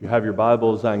You have your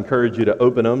Bibles, I encourage you to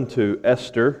open them to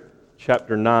Esther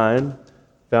chapter 9,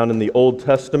 found in the Old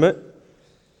Testament.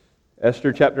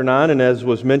 Esther chapter 9, and as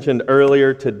was mentioned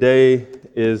earlier, today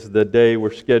is the day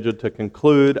we're scheduled to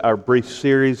conclude our brief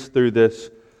series through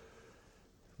this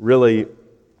really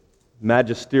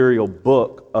magisterial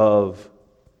book of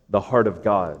the heart of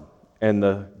God and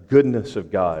the goodness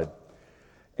of God.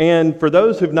 And for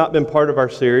those who've not been part of our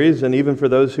series, and even for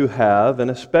those who have, and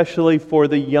especially for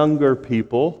the younger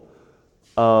people,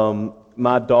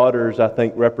 my daughters, I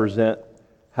think, represent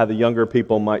how the younger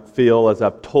people might feel as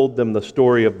I've told them the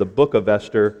story of the book of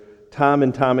Esther time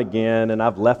and time again, and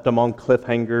I've left them on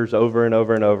cliffhangers over and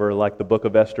over and over like the book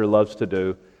of Esther loves to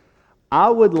do.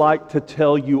 I would like to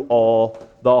tell you all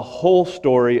the whole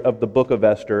story of the book of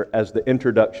Esther as the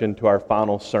introduction to our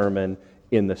final sermon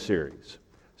in the series.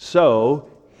 So,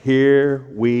 here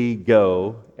we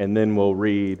go, and then we'll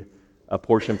read a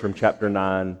portion from chapter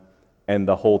 9 and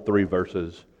the whole 3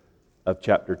 verses of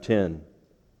chapter 10.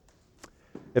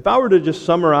 If I were to just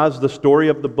summarize the story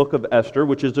of the book of Esther,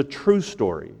 which is a true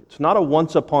story, it's not a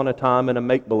once upon a time in a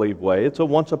make-believe way, it's a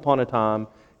once upon a time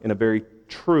in a very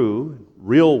true,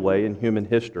 real way in human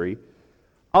history,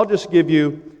 I'll just give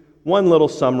you one little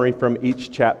summary from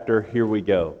each chapter. Here we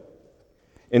go.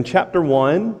 In chapter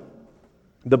 1,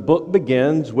 the book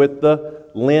begins with the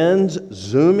lens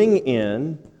zooming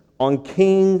in on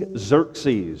King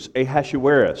Xerxes,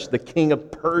 Ahasuerus, the king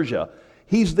of Persia.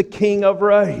 He's the king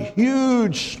over a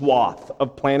huge swath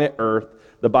of planet Earth.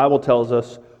 The Bible tells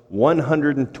us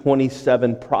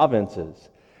 127 provinces.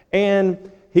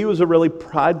 And he was a really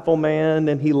prideful man,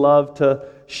 and he loved to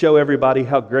show everybody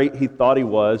how great he thought he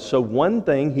was. So one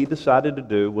thing he decided to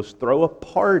do was throw a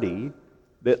party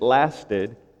that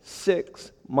lasted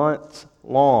 6 months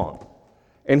long.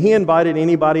 And he invited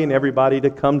anybody and everybody to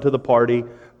come to the party.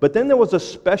 But then there was a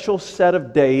special set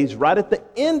of days right at the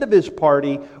end of his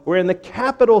party where in the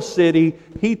capital city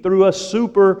he threw a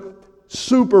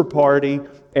super party,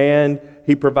 and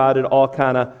he provided all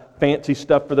kind of fancy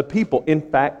stuff for the people. In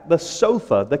fact, the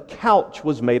sofa, the couch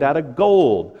was made out of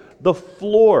gold. The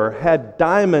floor had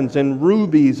diamonds and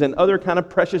rubies and other kind of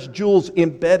precious jewels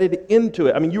embedded into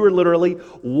it. I mean, you were literally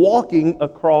walking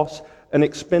across an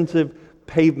expensive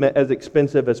pavement, as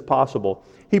expensive as possible.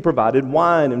 He provided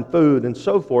wine and food and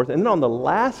so forth. And then on the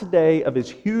last day of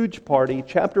his huge party,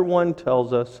 chapter 1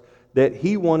 tells us that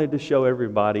he wanted to show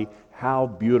everybody how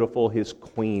beautiful his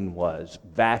queen was.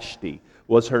 Vashti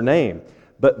was her name.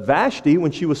 But Vashti,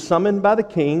 when she was summoned by the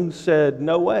king, said,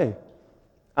 "No way,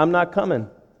 I'm not coming.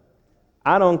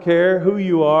 I don't care who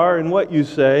you are and what you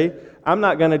say. I'm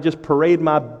not going to just parade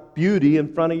my beauty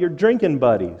in front of your drinking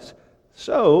buddies."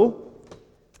 So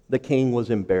the king was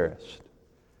embarrassed.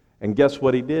 And guess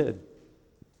what he did?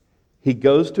 He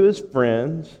goes to his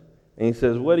friends and he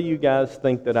says, "What do you guys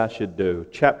think that I should do?"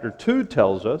 Chapter 2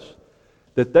 tells us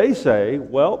that they say,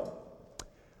 "Well,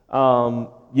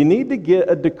 you need to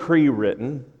get a decree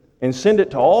written and send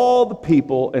it to all the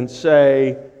people and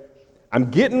say, I'm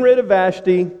getting rid of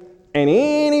Vashti, and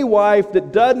any wife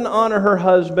that doesn't honor her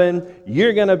husband,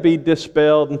 you're going to be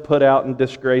dispelled and put out in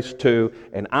disgrace too,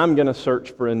 and I'm going to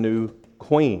search for a new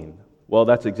queen." Well,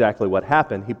 that's exactly what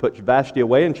happened. He puts Vashti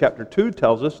away, and chapter 2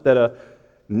 tells us that a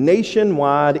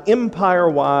nationwide,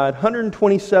 empire-wide,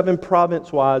 127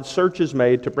 province-wide search is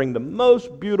made to bring the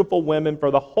most beautiful women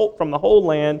from the whole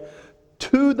land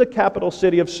to the capital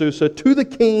city of Susa, to the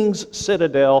king's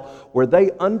citadel, where they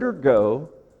undergo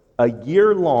a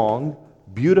year-long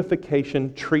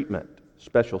beautification treatment.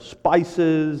 Special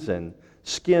spices and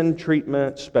skin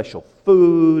treatments, special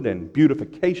food and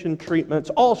beautification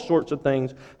treatments, all sorts of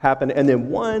things happen. And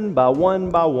then one by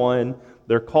one,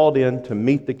 they're called in to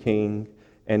meet the king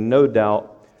and no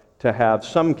doubt to have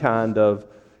some kind of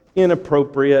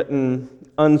inappropriate and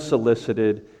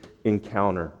unsolicited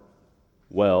encounter.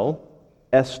 Well,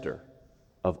 Esther,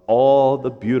 of all the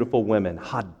beautiful women,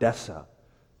 Hadassah,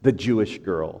 the Jewish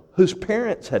girl, whose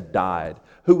parents had died,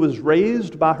 who was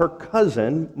raised by her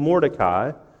cousin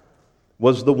Mordecai,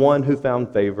 was the one who found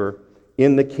favor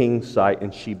in the king's sight,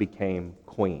 and she became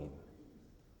queen.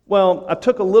 Well, I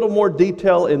took a little more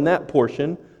detail in that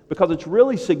portion because it's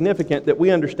really significant that we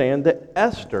understand that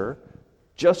Esther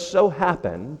just so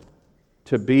happened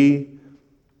to be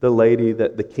the lady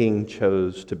that the king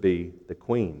chose to be the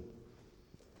queen.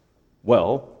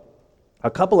 Well, a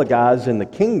couple of guys in the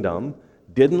kingdom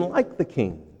didn't like the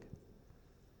king.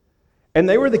 And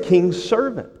they were the king's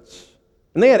servants.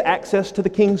 And they had access to the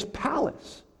king's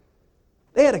palace.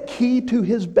 They had a key to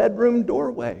his bedroom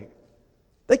doorway.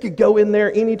 They could go in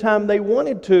there anytime they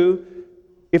wanted to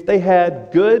if they had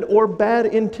good or bad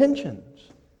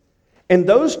intentions. And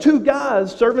those two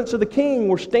guys, servants of the king,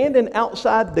 were standing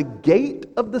outside the gate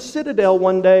of the citadel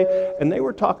one day, and they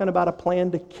were talking about a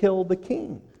plan to kill the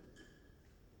king.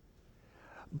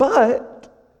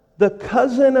 But the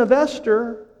cousin of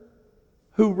Esther,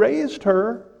 who raised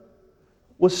her,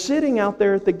 was sitting out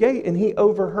there at the gate, and he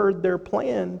overheard their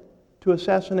plan to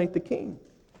assassinate the king.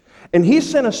 And he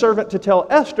sent a servant to tell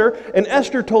Esther, and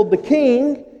Esther told the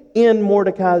king in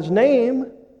Mordecai's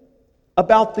name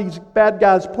about these bad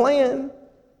guys' plan.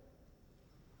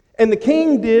 And the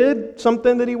king did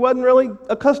something that he wasn't really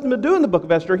accustomed to do in the book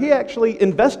of Esther. He actually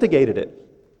investigated it.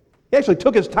 He actually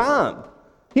took his time.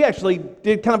 He actually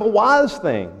did kind of a wise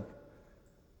thing.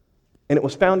 And it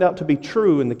was found out to be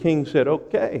true, and the king said,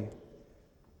 okay,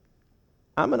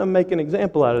 I'm going to make an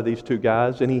example out of these two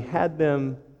guys, and he had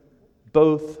them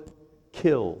both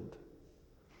killed.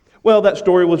 Well, that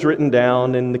story was written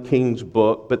down in the king's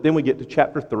book, but then we get to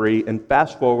chapter 3 and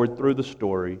fast forward through the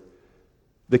story.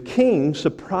 The king,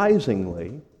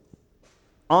 surprisingly,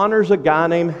 honors a guy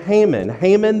named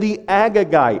Haman the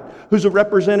Agagite, who's a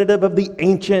representative of the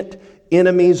ancient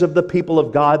enemies of the people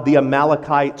of God, the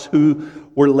Amalekites, who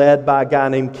were led by a guy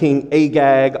named King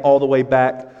Agag all the way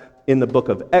back in the book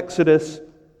of Exodus,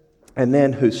 and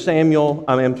then who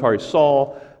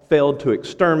Saul failed to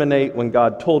exterminate when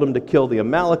God told him to kill the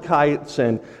Amalekites.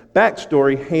 And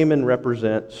backstory, Haman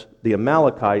represents the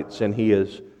Amalekites, and he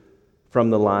is from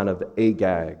the line of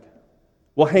Agag.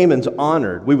 Well, Haman's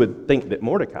honored. We would think that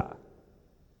Mordecai,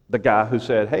 the guy who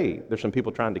said, hey, there's some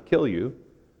people trying to kill you,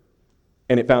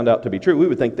 and it found out to be true, we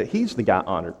would think that he's the guy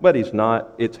honored. But he's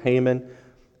not. It's Haman.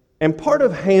 And part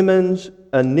of Haman's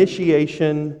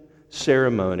initiation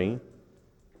ceremony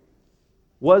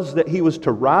was that he was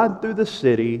to ride through the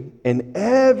city, and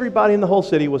everybody in the whole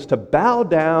city was to bow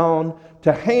down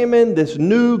to Haman, this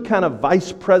new kind of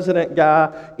vice president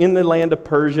guy in the land of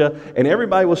Persia, and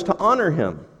everybody was to honor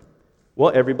him.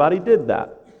 Well, everybody did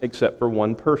that except for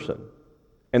one person.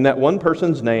 And that one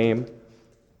person's name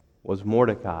was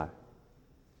Mordecai.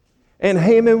 And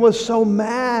Haman was so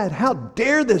mad. How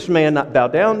dare this man not bow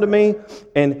down to me?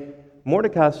 And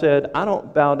Mordecai said, I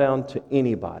don't bow down to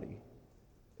anybody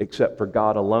except for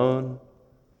God alone.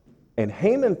 And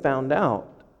Haman found out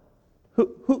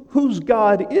whose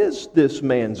God is this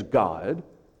man's God.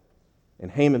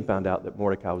 And Haman found out that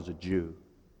Mordecai was a Jew.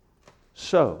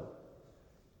 So,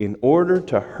 in order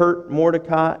to hurt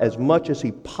Mordecai as much as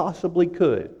he possibly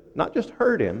could, not just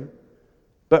hurt him,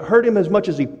 but hurt him as much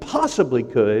as he possibly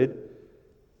could,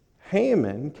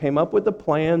 Haman came up with a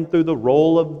plan through the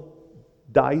roll of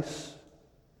dice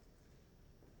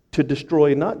to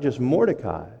destroy not just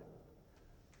Mordecai,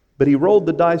 but he rolled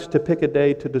the dice to pick a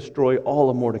day to destroy all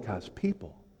of Mordecai's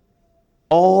people.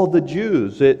 All the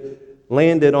Jews. It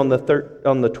landed on the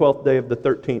 12th day of the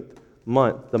 13th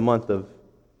month, the month of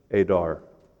Adar.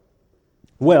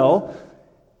 Well,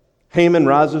 Haman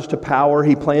rises to power.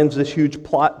 He plans this huge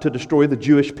plot to destroy the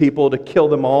Jewish people, to kill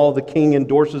them all. The king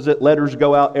endorses it. Letters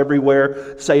go out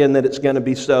everywhere saying that it's going to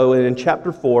be so. And in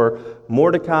chapter 4,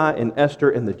 Mordecai and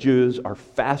Esther and the Jews are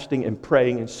fasting and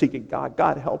praying and seeking God.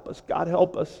 God help us. God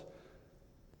help us.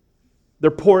 They're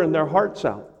pouring their hearts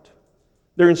out.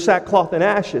 They're in sackcloth and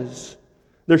ashes.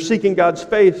 They're seeking God's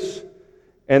face.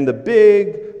 And the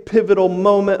big pivotal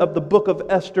moment of the book of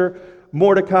Esther,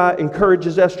 Mordecai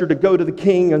encourages Esther to go to the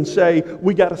king and say,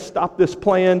 we got to stop this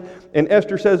plan. And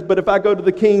Esther says, but if I go to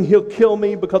the king, he'll kill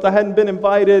me because I hadn't been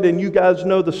invited. And you guys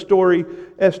know the story.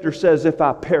 Esther says, if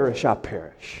I perish, I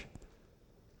perish.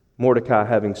 Mordecai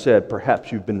having said,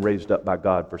 perhaps you've been raised up by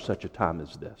God for such a time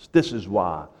as this. This is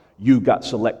why you got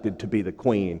selected to be the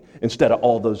queen instead of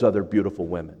all those other beautiful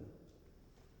women.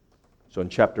 So in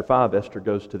chapter 5, Esther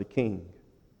goes to the king.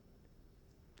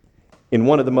 In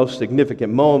one of the most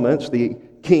significant moments, the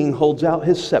king holds out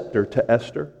his scepter to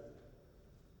Esther.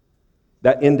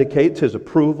 That indicates his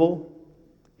approval,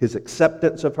 his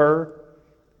acceptance of her.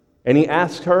 And he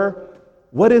asks her,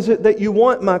 what is it that you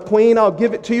want, my queen? I'll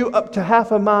give it to you, up to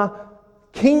half of my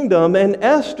kingdom. And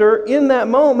Esther, in that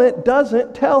moment,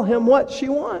 doesn't tell him what she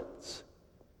wants.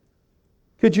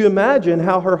 Could you imagine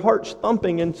how her heart's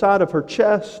thumping inside of her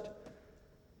chest?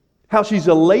 How she's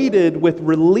elated with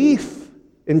relief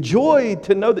and joy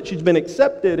to know that she's been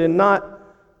accepted and not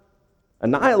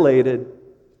annihilated.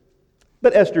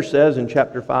 But Esther says in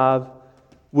chapter 5,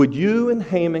 would you and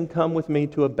Haman come with me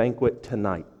to a banquet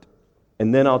tonight?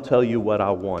 And then I'll tell you what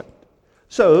I want.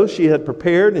 So she had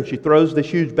prepared, and she throws this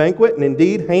huge banquet, and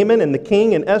indeed Haman and the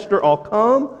king and Esther all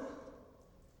come.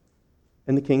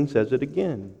 And the king says it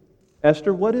again.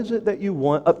 Esther, what is it that you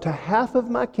want? Up to half of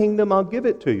my kingdom, I'll give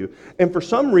it to you. And for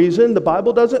some reason, the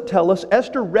Bible doesn't tell us,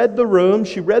 Esther read the room,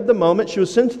 she read the moment, she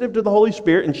was sensitive to the Holy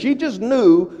Spirit, and she just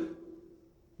knew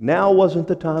now wasn't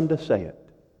the time to say it.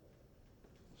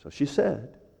 So she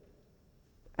said,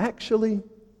 actually,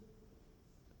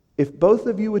 if both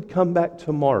of you would come back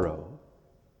tomorrow,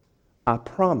 I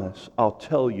promise I'll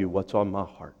tell you what's on my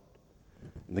heart.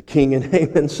 And the king and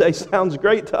Haman say, sounds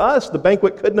great to us. The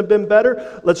banquet couldn't have been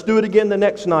better. Let's do it again the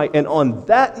next night. And on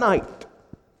that night,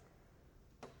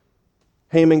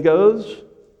 Haman goes,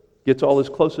 gets all his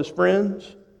closest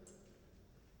friends.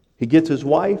 He gets his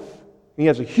wife. He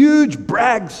has a huge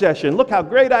brag session. Look how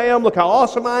great I am. Look how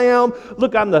awesome I am.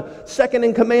 Look, I'm the second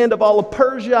in command of all of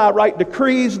Persia. I write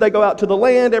decrees. They go out to the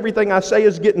land. Everything I say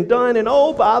is getting done. And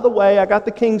oh, by the way, I got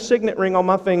the king's signet ring on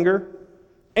my finger.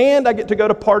 And I get to go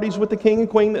to parties with the king and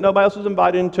queen that nobody else is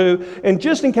invited into. And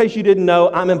just in case you didn't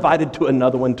know, I'm invited to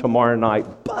another one tomorrow night.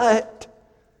 But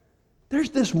there's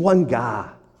this one guy,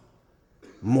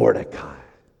 Mordecai.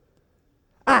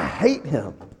 I hate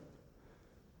him.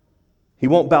 He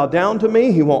won't bow down to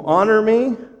me. He won't honor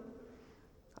me.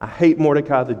 I hate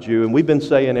Mordecai the Jew. And we've been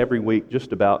saying every week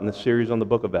just about in this series on the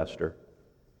book of Esther,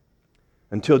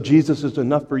 until Jesus is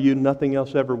enough for you, nothing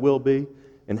else ever will be.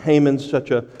 And Haman's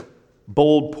such a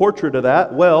bold portrait of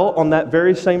that. Well, on that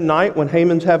very same night when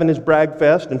Haman's having his brag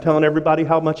fest and telling everybody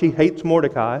how much he hates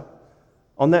Mordecai,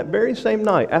 on that very same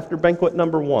night, after banquet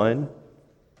number 1,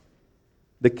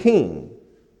 the king,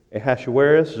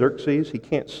 Ahasuerus, Xerxes, he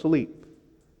can't sleep.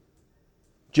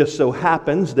 Just so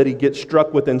happens that he gets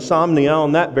struck with insomnia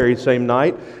on that very same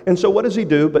night. And so what does he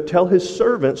do but tell his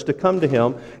servants to come to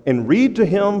him and read to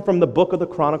him from the book of the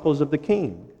Chronicles of the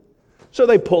King. So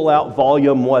they pull out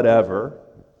volume whatever,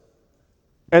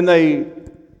 and they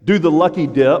do the lucky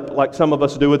dip, like some of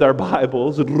us do with our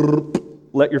Bibles,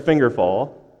 let your finger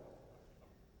fall.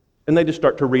 And they just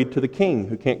start to read to the king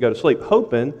who can't go to sleep,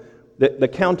 hoping that the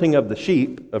counting of the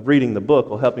sheep, of reading the book,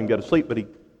 will help him go to sleep, but he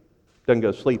doesn't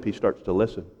go to sleep, he starts to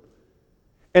listen.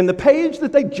 And the page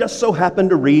that they just so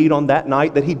happened to read on that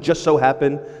night, that he just so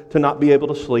happened to not be able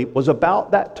to sleep, was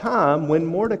about that time when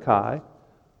Mordecai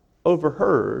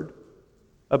overheard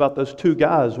about those 2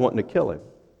 guys wanting to kill him.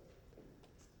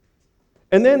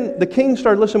 And then the king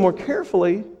started listening more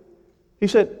carefully. He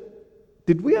said,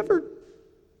 did we ever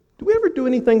do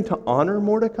anything to honor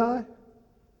Mordecai?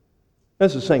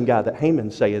 That's the same guy that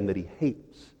Haman's saying that he hates.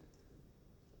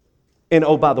 And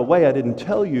oh, by the way, I didn't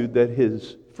tell you that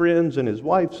his friends and his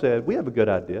wife said, we have a good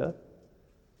idea.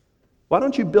 Why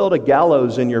don't you build a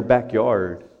gallows in your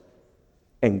backyard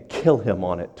and kill him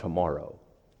on it tomorrow?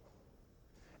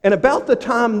 And about the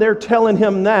time they're telling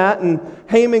him that, and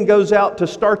Haman goes out to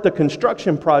start the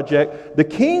construction project, the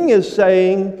king is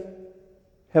saying,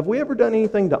 have we ever done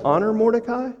anything to honor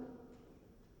Mordecai?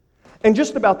 And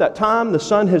just about that time, the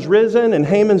sun has risen, and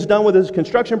Haman's done with his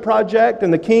construction project,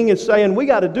 and the king is saying, we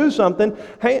got to do something.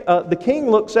 The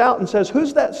king looks out and says,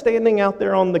 who's that standing out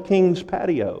there on the king's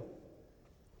patio?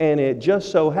 And it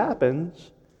just so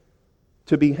happens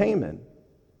to be Haman,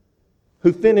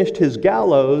 who finished his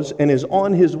gallows and is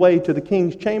on his way to the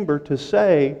king's chamber to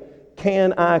say,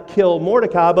 can I kill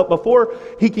Mordecai? But before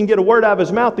he can get a word out of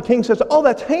his mouth, the king says, oh,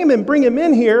 that's Haman, bring him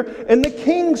in here. And the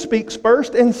king speaks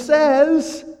first and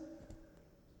says,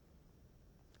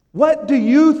 what do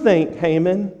you think,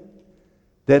 Haman,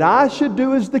 that I should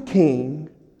do as the king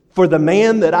for the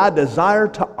man that I desire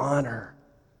to honor?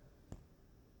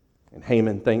 And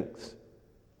Haman thinks,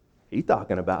 he's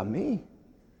talking about me.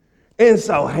 And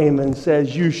so Haman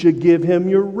says, you should give him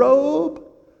your robe.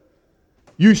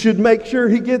 You should make sure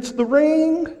he gets the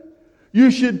ring.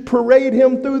 You should parade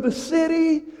him through the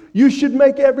city. You should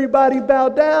make everybody bow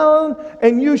down.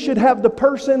 And you should have the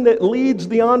person that leads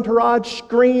the entourage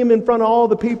scream in front of all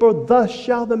the people, thus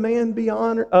shall the man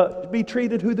be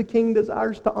treated who the king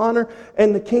desires to honor.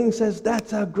 And the king says,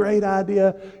 that's a great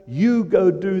idea. You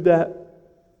go do that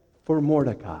for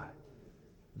Mordecai,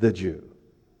 the Jew.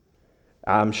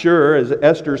 I'm sure as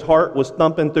Esther's heart was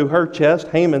thumping through her chest,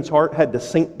 Haman's heart had to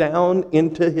sink down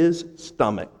into his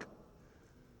stomach.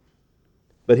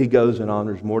 But he goes and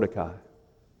honors Mordecai.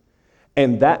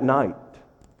 And that night,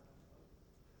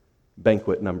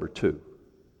 banquet number 2.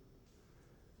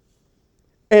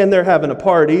 And they're having a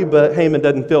party, but Haman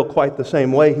doesn't feel quite the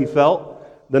same way he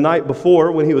felt the night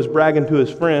before when he was bragging to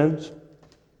his friends.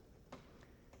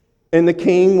 And the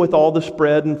king, with all the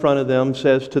spread in front of them,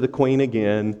 says to the queen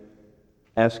again,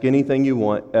 ask anything you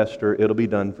want, Esther, it'll be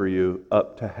done for you,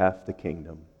 up to half the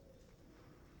kingdom.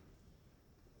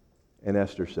 And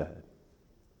Esther said,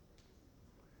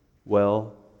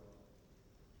 well,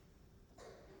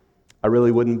 I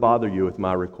really wouldn't bother you with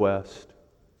my request.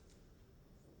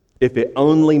 If it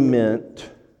only meant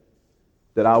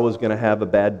that I was going to have a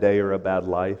bad day or a bad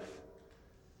life,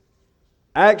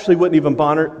 I actually wouldn't even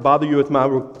bother you with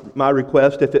my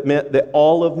request if it meant that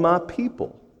all of my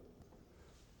people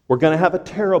were going to have a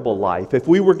terrible life. If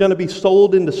we were going to be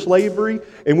sold into slavery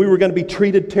and we were going to be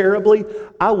treated terribly,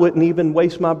 I wouldn't even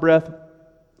waste my breath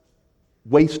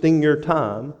wasting your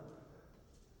time.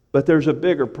 But there's a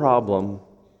bigger problem.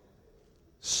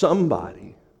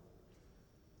 Somebody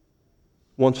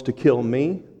wants to kill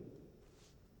me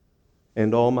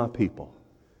and all my people.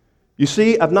 You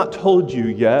see, I've not told you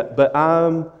yet, but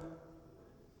I'm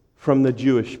from the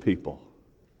Jewish people.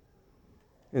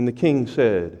 And the king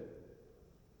said,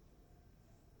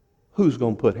 who's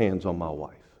going to put hands on my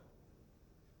wife?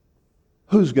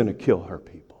 Who's going to kill her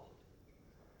people?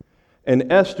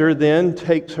 And Esther then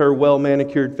takes her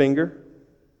well-manicured finger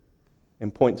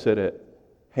and points it at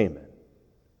Haman.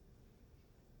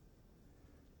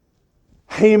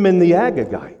 Haman the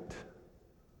Agagite.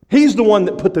 He's the one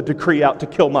that put the decree out to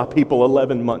kill my people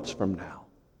 11 months from now.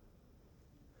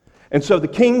 And so the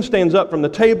king stands up from the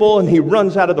table and he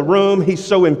runs out of the room. He's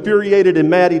so infuriated and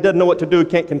mad, he doesn't know what to do, he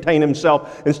can't contain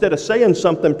himself. Instead of saying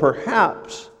something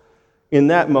perhaps in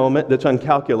that moment that's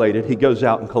uncalculated, he goes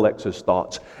out and collects his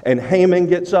thoughts. And Haman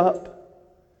gets up,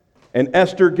 and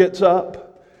Esther gets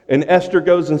up, and Esther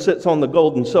goes and sits on the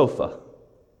golden sofa.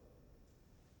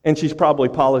 And she's probably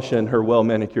polishing her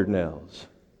well-manicured nails.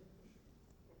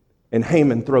 And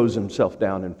Haman throws himself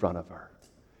down in front of her.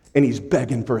 And he's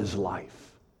begging for his life.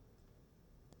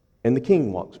 And the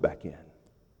king walks back in.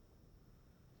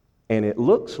 And it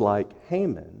looks like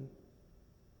Haman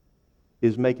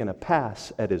is making a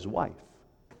pass at his wife.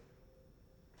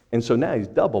 And so now he's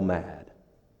double mad.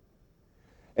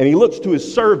 And he looks to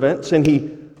his servants and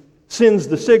he sends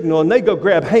the signal, and they go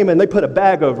grab Haman. They put a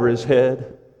bag over his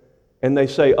head. And they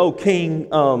say, oh, king,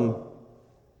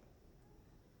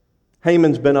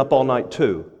 Haman's been up all night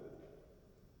too.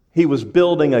 He was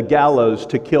building a gallows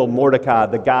to kill Mordecai,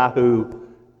 the guy who,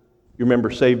 you remember,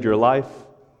 saved your life.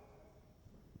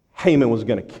 Haman was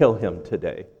going to kill him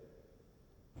today.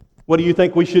 What do you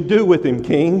think we should do with him,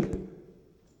 king?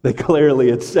 They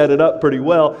clearly had set it up pretty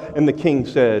well. And the king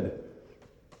said,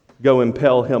 go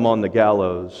impale him on the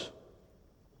gallows.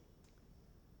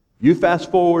 You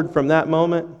fast forward from that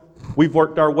moment, we've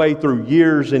worked our way through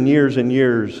years and years and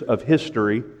years of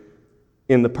history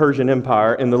in the Persian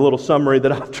Empire, in the little summary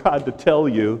that I've tried to tell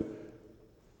you.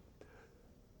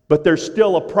 But there's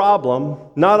still a problem.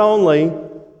 Not only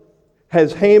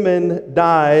has Haman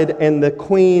died and the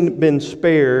queen been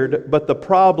spared, but the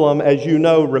problem, as you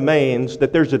know, remains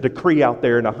that there's a decree out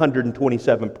there in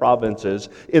 127 provinces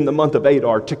in the month of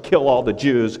Adar to kill all the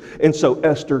Jews. And so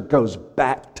Esther goes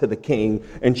back to the king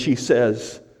and she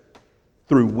says,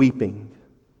 through weeping,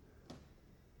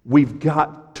 we've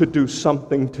got to do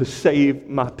something to save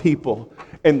my people.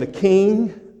 And the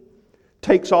king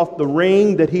takes off the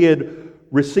ring that he had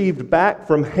received back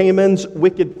from Haman's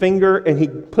wicked finger, and he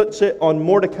puts it on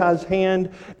Mordecai's hand.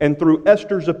 And through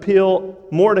Esther's appeal,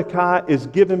 Mordecai is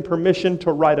given permission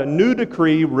to write a new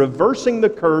decree reversing the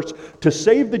curse to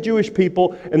save the Jewish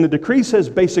people. And the decree says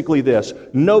basically this: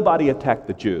 nobody attack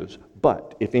the Jews,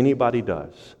 but if anybody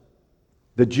does,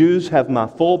 the Jews have my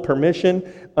full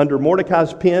permission under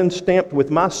Mordecai's pen, stamped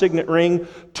with my signet ring,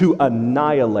 to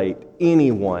annihilate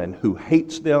anyone who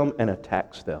hates them and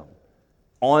attacks them.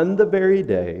 On the very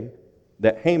day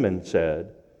that Haman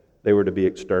said they were to be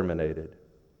exterminated.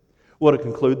 Well, to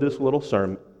conclude this little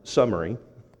summary,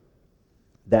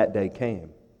 that day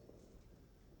came.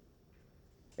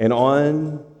 And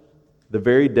on the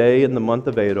very day in the month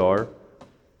of Adar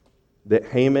that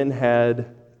Haman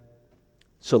had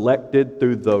selected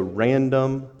through the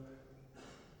random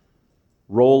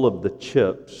roll of the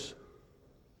chips,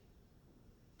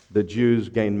 the Jews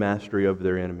gained mastery over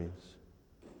their enemies.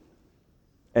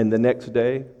 And the next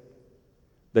day,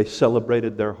 they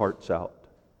celebrated their hearts out.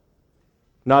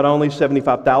 Not only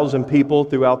 75,000 people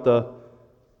throughout the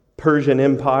Persian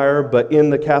Empire, but in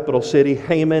the capital city,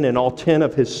 Haman and all 10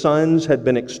 of his sons had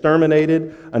been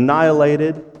exterminated,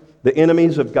 annihilated. The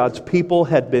enemies of God's people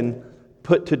had been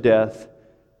put to death,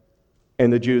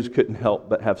 and the Jews couldn't help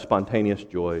but have spontaneous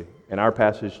joy. And our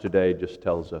passage today just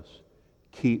tells us,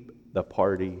 keep the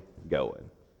party going.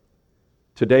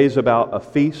 Today's about a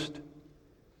feast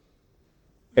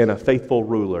and a faithful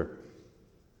ruler.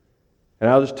 And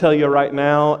I'll just tell you right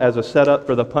now, as a setup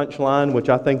for the punchline, which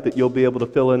I think that you'll be able to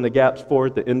fill in the gaps for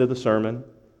at the end of the sermon,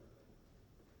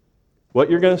 what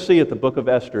you're going to see at the book of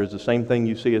Esther is the same thing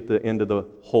you see at the end of the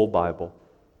whole Bible.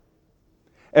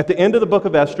 At the end of the book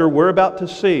of Esther, we're about to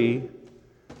see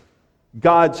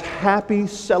God's happy,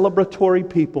 celebratory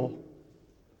people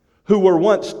who were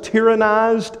once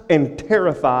tyrannized and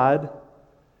terrified,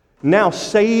 now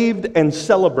saved and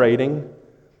celebrating.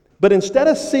 But instead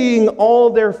of seeing all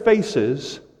their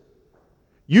faces,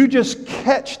 you just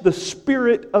catch the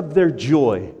spirit of their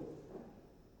joy,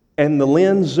 and the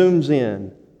lens zooms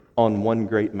in on one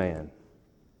great man.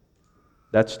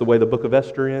 That's the way the book of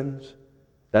Esther ends.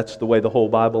 That's the way the whole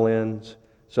Bible ends.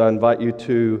 So I invite you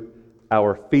to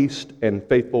our feast and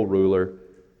faithful ruler,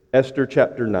 Esther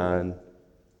chapter 9.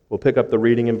 We'll pick up the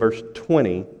reading in verse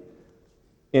 20.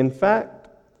 In fact,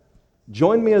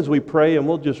 join me as we pray, and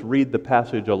we'll just read the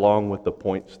passage along with the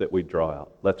points that we draw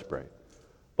out. Let's pray.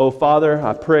 Oh, Father,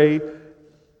 I pray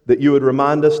that you would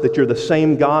remind us that you're the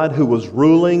same God who was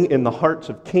ruling in the hearts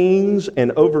of kings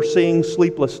and overseeing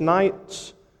sleepless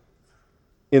nights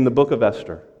in the book of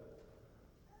Esther.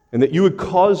 And that you would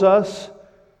cause us,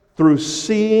 through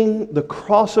seeing the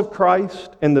cross of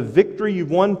Christ and the victory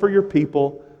you've won for your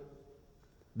people,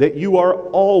 that you are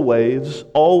always,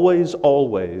 always,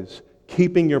 always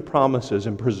keeping your promises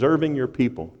and preserving your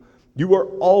people. You are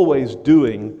always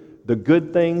doing the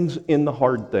good things in the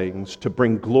hard things to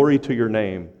bring glory to your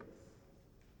name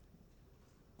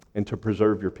and to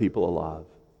preserve your people alive.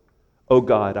 Oh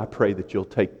God, I pray that you'll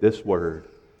take this word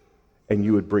and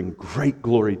you would bring great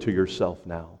glory to yourself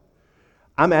now.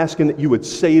 I'm asking that you would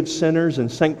save sinners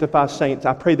and sanctify saints.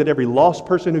 I pray that every lost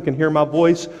person who can hear my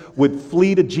voice would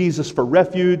flee to Jesus for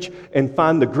refuge and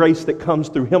find the grace that comes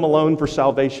through Him alone for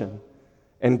salvation.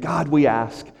 And God, we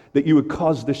ask that you would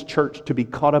cause this church to be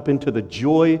caught up into the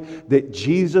joy that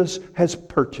Jesus has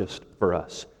purchased for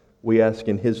us. We ask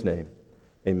in His name.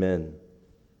 Amen.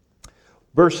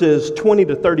 Verses 20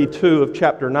 to 32 of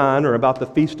chapter 9 are about the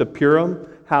Feast of Purim,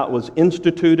 how it was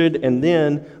instituted and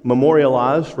then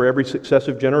memorialized for every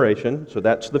successive generation. So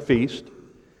that's the feast.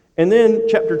 And then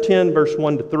chapter 10, verse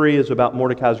 1 to 3 is about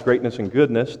Mordecai's greatness and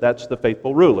goodness. That's the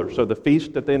faithful ruler. So the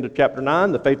feast at the end of chapter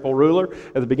 9, the faithful ruler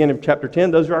at the beginning of chapter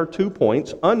 10, those are our 2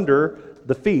 points. Under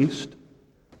the feast,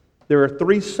 there are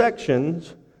 3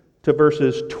 sections to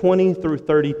verses 20 through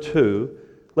 32.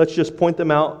 Let's just point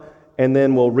them out and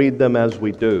then we'll read them as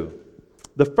we do.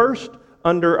 The first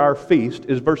under our feast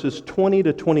is verses 20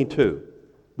 to 22.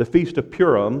 The Feast of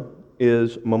Purim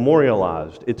is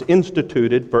memorialized. It's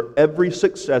instituted for every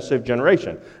successive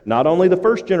generation. Not only the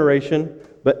first generation,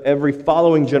 but every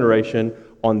following generation.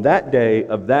 On that day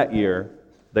of that year,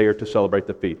 they are to celebrate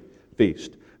the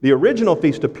feast. The original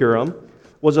Feast of Purim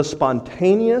was a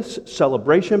spontaneous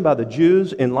celebration by the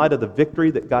Jews in light of the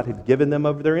victory that God had given them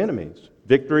over their enemies.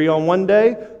 Victory on one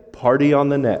day, party on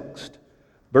the next.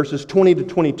 Verses 20 to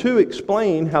 22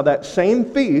 explain how that same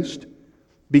feast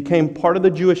became part of the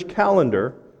Jewish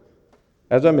calendar,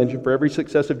 as I mentioned, for every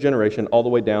successive generation, all the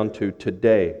way down to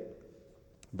today.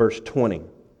 Verse 20.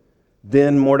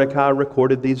 Then Mordecai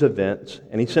recorded these events,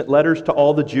 and he sent letters to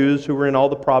all the Jews who were in all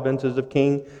the provinces of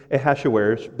King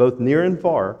Ahasuerus, both near and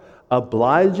far,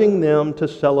 obliging them to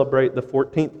celebrate the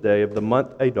 14th day of the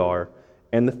month Adar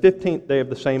and the 15th day of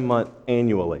the same month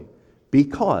annually.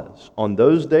 Because on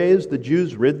those days the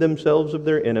Jews rid themselves of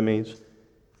their enemies,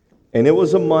 and it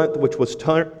was a month which was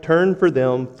turned for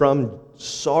them from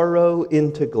sorrow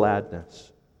into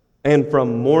gladness, and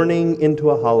from mourning into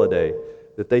a holiday,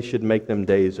 that they should make them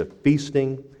days of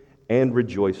feasting and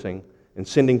rejoicing, and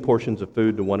sending portions of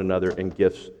food to one another and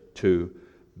gifts to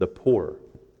the poor.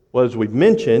 Well, as we've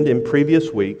mentioned in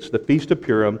previous weeks, the Feast of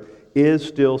Purim is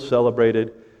still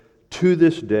celebrated to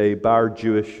this day by our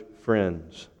Jewish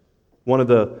friends. One of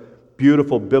the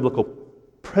beautiful biblical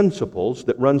principles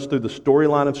that runs through the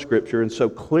storyline of Scripture, and so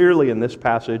clearly in this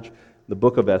passage, the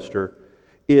book of Esther,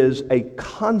 is a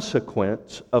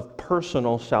consequence of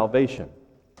personal salvation.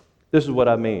 This is what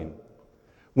I mean.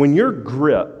 When you're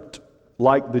gripped,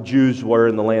 like the Jews were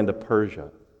in the land of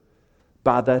Persia,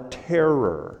 by the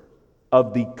terror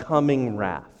of the coming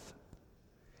wrath,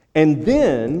 and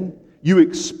then you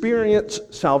experience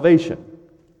salvation,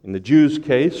 in the Jews'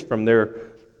 case, from their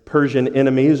Persian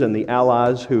enemies and the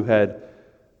allies who had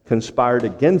conspired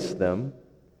against them,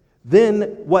 then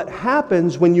what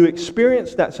happens when you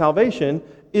experience that salvation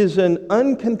is an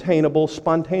uncontainable,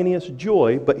 spontaneous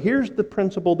joy. But here's the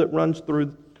principle that runs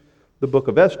through the book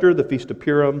of Esther, the Feast of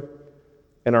Purim,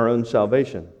 and our own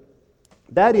salvation.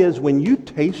 That is, when you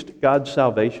taste God's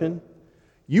salvation,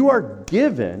 you are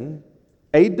given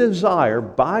a desire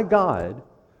by God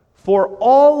for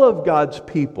all of God's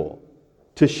people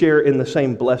to share in the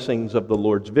same blessings of the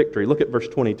Lord's victory. Look at verse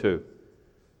 22.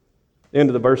 The end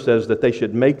of the verse says that they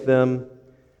should make them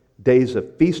days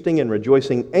of feasting and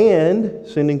rejoicing and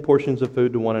sending portions of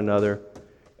food to one another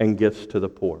and gifts to the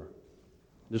poor.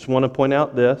 Just want to point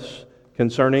out this.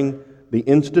 concerning the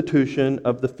institution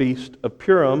of the Feast of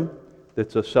Purim.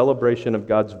 That's a celebration of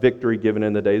God's victory given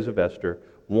in the days of Esther.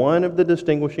 One of the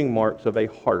distinguishing marks of a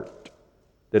heart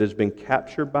that has been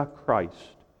captured by Christ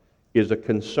is a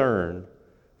concern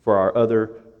for our other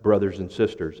brothers and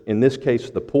sisters. In this case,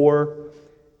 the poor,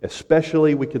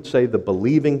 especially we could say the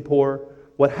believing poor.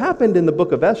 What happened in the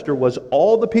book of Esther was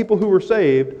all the people who were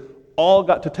saved all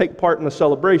got to take part in the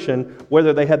celebration,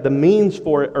 whether they had the means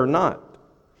for it or not.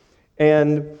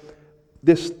 And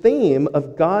this theme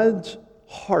of God's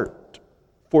heart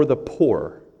for the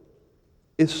poor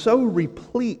is so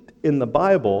replete in the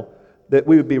Bible that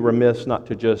we would be remiss not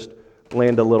to just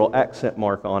land a little accent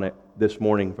mark on it this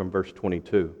morning from verse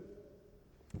 22.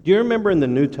 Do you remember in the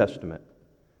New Testament,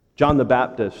 John the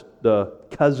Baptist, the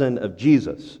cousin of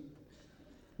Jesus,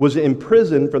 was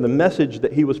imprisoned for the message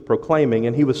that he was proclaiming,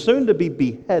 and he was soon to be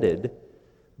beheaded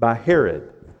by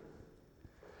Herod.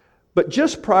 But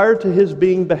just prior to his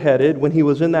being beheaded, when he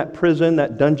was in that prison,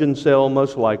 that dungeon cell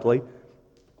most likely,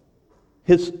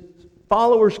 his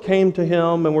followers came to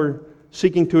him and were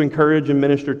seeking to encourage and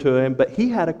minister to him, but he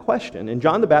had a question. And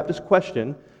John the Baptist's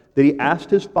question that he asked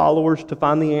his followers to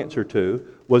find the answer to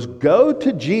was, go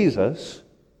to Jesus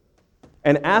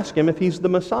and ask him if he's the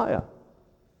Messiah.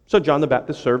 So John the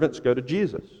Baptist's servants go to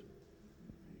Jesus.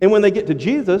 And when they get to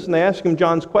Jesus and they ask him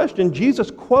John's question,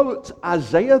 Jesus quotes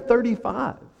Isaiah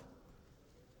 35.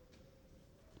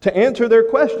 To answer their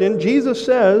question, Jesus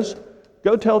says,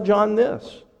 go tell John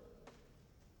this.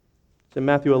 It's in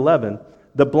Matthew 11.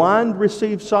 The blind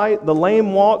receive sight, the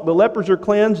lame walk, the lepers are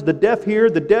cleansed, the deaf hear,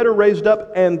 the dead are raised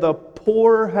up, and the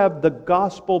poor have the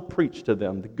gospel preached to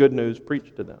them, the good news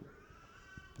preached to them.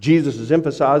 Jesus is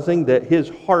emphasizing that his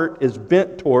heart is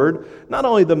bent toward not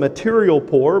only the material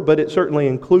poor, but it certainly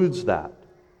includes that.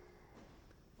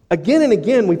 Again and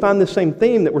again, we find the same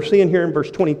theme that we're seeing here in verse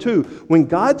 22. When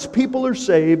God's people are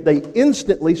saved, they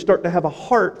instantly start to have a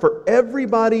heart for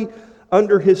everybody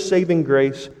under his saving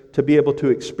grace to be able to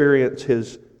experience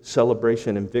his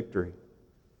celebration and victory.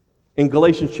 In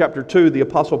Galatians chapter 2, the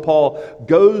Apostle Paul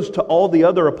goes to all the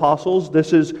other apostles.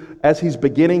 This is as he's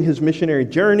beginning his missionary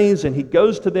journeys, and he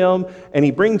goes to them, and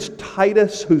he brings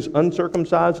Titus, who's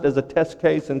uncircumcised, as a test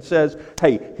case and says,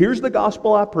 hey, here's the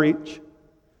gospel I preach,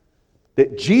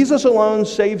 that Jesus alone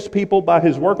saves people by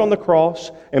his work on the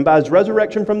cross and by his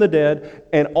resurrection from the dead,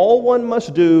 and all one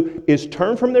must do is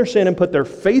turn from their sin and put their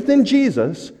faith in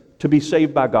Jesus to be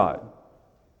saved by God.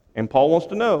 And Paul wants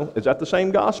to know, is that the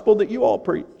same gospel that you all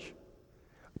preach?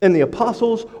 And the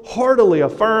apostles heartily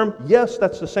affirm, yes,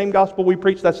 that's the same gospel we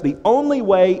preach. That's the only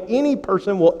way any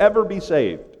person will ever be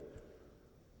saved.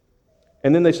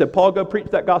 And then they said, Paul, go preach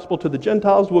that gospel to the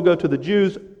Gentiles. We'll go to the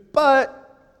Jews.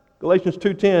 But, Galatians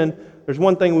 2:10, there's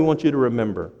one thing we want you to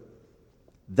remember.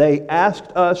 They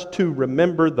asked us to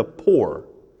remember the poor.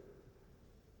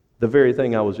 The very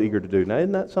thing I was eager to do. Now,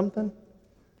 isn't that something?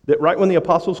 That right when the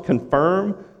apostles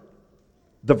confirm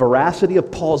the veracity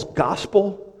of Paul's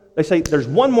gospel, they say, there's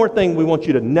one more thing we want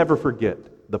you to never forget,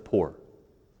 the poor.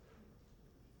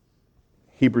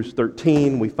 Hebrews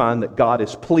 13, we find that God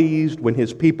is pleased when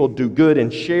his people do good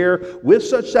and share. With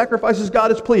such sacrifices,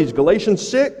 God is pleased. Galatians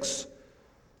 6,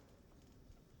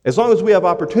 as long as we have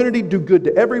opportunity, do good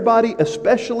to everybody,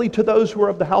 especially to those who are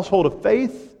of the household of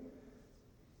faith.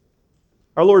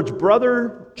 Our Lord's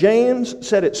brother, James,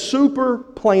 said it super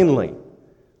plainly.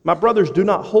 My brothers, do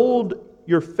not hold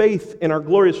your faith in our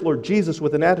glorious Lord Jesus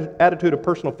with an attitude of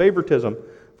personal favoritism.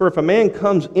 For if a man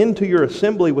comes into your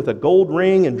assembly with a gold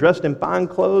ring and dressed in fine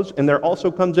clothes, and there also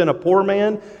comes in a poor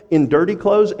man in dirty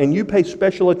clothes, and you pay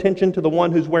special attention to the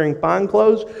one who's wearing fine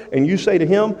clothes, and you say to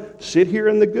him, sit here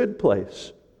in the good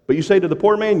place. But you say to the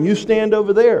poor man, you stand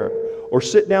over there, or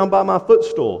sit down by my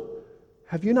footstool.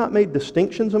 Have you not made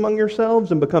distinctions among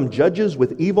yourselves and become judges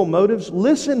with evil motives?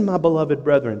 Listen, my beloved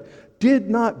brethren, did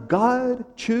not God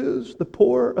choose the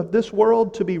poor of this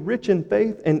world to be rich in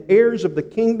faith and heirs of the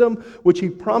kingdom which he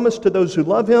promised to those who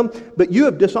love him? But you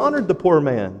have dishonored the poor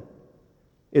man.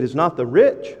 Is it not the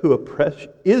rich who oppress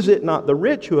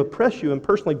you and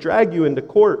personally drag you into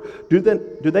court? Do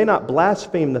they not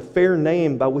blaspheme the fair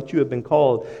name by which you have been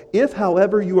called? If,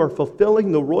 however, you are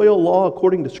fulfilling the royal law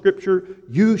according to Scripture,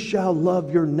 you shall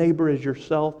love your neighbor as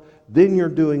yourself, then you're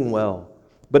doing well.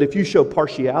 But if you show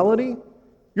partiality,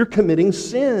 you're committing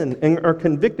sin and are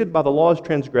convicted by the law's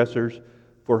transgressors.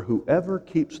 For whoever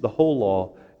keeps the whole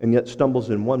law and yet stumbles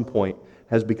in one point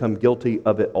has become guilty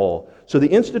of it all. So the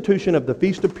institution of the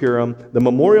Feast of Purim, the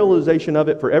memorialization of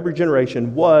it for every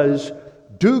generation was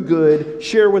do good,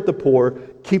 share with the poor,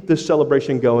 keep this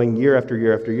celebration going year after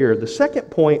year after year. The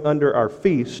second point under our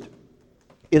feast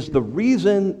is the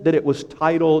reason that it was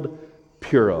titled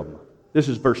Purim. This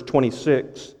is verse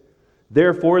 26.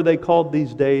 Therefore they called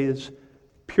these days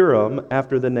Purim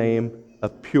after the name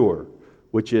of Pur,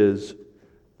 which is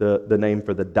the name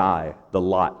for the die, the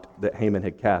lot that Haman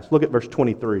had cast. Look at verse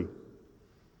 23.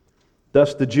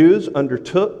 Thus the Jews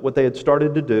undertook what they had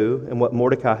started to do and what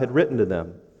Mordecai had written to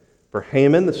them. For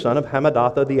Haman, the son of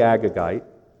Hammedatha the Agagite,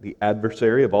 the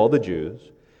adversary of all the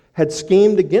Jews, had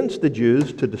schemed against the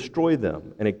Jews to destroy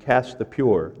them and had cast the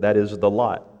Pur, that is the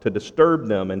lot, to disturb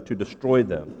them and to destroy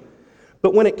them.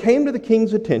 But when it came to the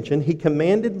king's attention, he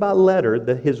commanded by letter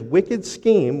that his wicked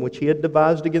scheme, which he had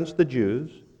devised against the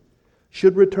Jews,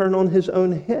 should return on his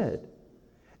own head,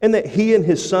 and that he and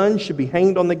his sons should be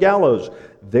hanged on the gallows.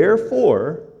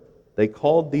 Therefore, they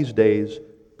called these days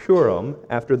Purim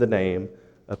after the name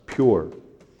of Pur.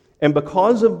 And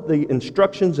because of the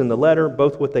instructions in the letter,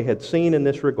 both what they had seen in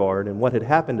this regard and what had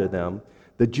happened to them,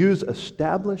 the Jews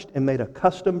established and made a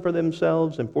custom for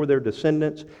themselves and for their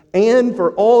descendants, and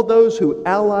for all those who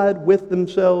allied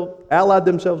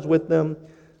themselves with them,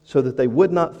 so that they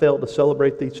would not fail to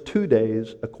celebrate these 2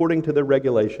 days according to their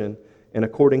regulation and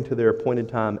according to their appointed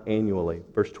time annually.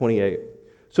 Verse 28.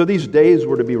 So these days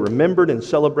were to be remembered and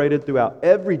celebrated throughout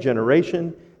every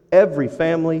generation, every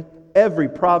family, every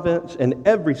province, and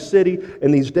every city.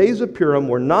 And these days of Purim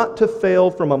were not to fail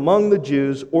from among the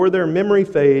Jews, or their memory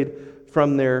fade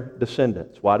from their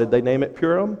descendants. Why did they name it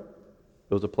Purim?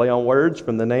 It was a play on words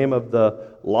from the name of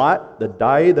the lot, the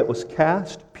die that was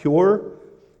cast, pure.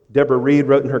 Deborah Reed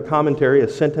wrote in her commentary a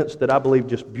sentence that I believe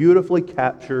just beautifully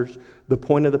captures the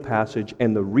point of the passage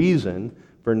and the reason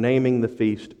for naming the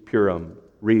feast Purim.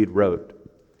 Reed wrote,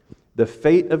 "The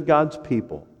fate of God's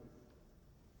people,"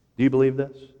 do you believe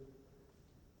this?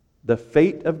 The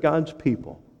fate of God's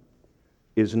people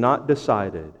is not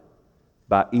decided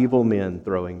by evil men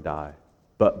throwing die,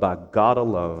 but by God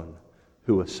alone,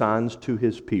 who assigns to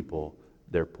his people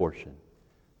their portion.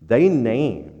 They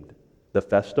named the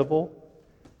festival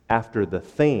after the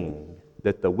thing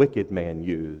that the wicked man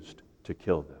used to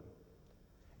kill them,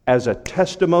 as a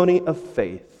testimony of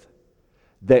faith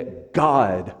that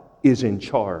God is in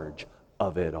charge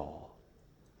of it all.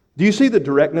 Do you see the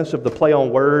directness of the play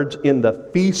on words in the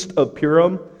Feast of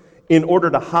Purim in order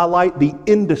to highlight the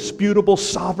indisputable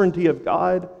sovereignty of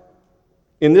God?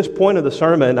 In this point of the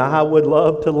sermon, I would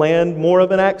love to land more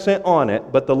of an accent on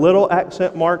it, but the little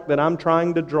accent mark that I'm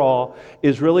trying to draw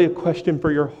is really a question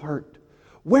for your heart.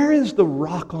 Where is the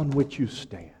rock on which you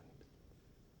stand?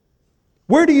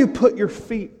 Where do you put your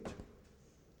feet?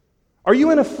 Are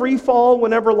you in a free fall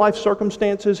whenever life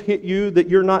circumstances hit you that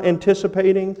you're not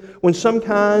anticipating? When some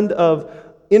kind of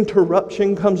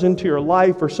interruption comes into your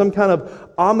life, or some kind of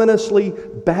ominously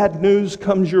bad news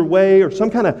comes your way, or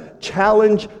some kind of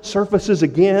challenge surfaces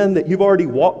again that you've already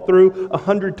walked through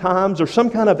 100 times, or some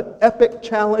kind of epic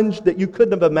challenge that you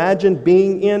couldn't have imagined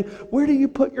being in, where do you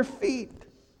put your feet?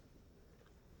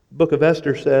 The book of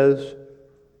Esther says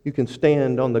you can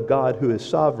stand on the God who is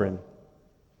sovereign.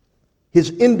 His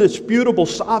indisputable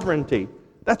sovereignty.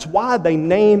 That's why they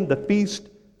named the feast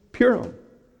Purim.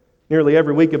 Nearly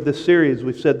every week of this series,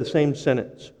 we've said the same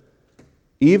sentence.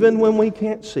 Even when we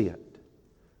can't see it,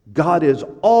 God is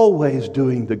always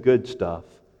doing the good stuff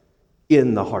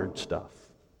in the hard stuff.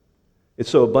 It's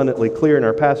so abundantly clear in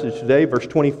our passage today, verse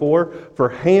 24. For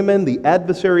Haman, the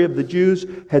adversary of the Jews,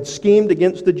 had schemed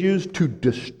against the Jews to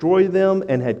destroy them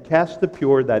and had cast the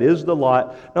Pur, that is the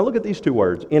lot. Now look at these two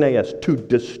words, NAS, to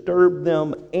disturb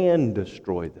them and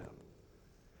destroy them.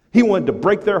 He wanted to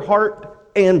break their heart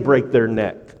and break their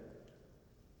neck.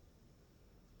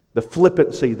 The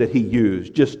flippancy that he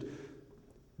used, just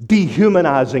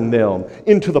dehumanizing them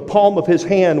into the palm of his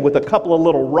hand with a couple of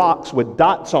little rocks with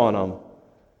dots on them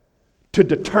to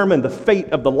determine the fate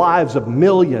of the lives of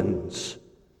millions.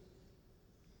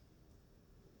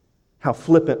 How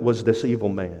flippant was this evil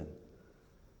man?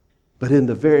 But in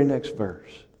the very next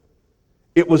verse,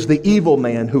 it was the evil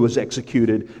man who was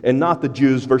executed and not the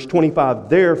Jews. Verse 25,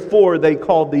 therefore they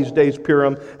called these days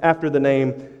Purim after the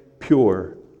name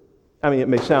Pur. I mean, it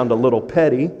may sound a little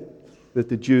petty that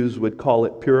the Jews would call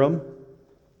it Purim,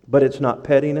 but it's not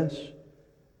pettiness.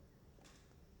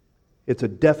 It's a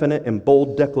definite and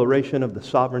bold declaration of the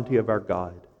sovereignty of our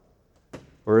God.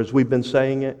 Or as we've been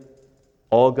saying it,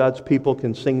 all God's people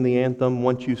can sing the anthem,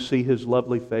 once you see His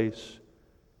lovely face,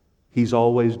 He's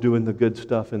always doing the good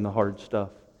stuff and the hard stuff,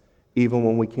 even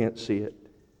when we can't see it.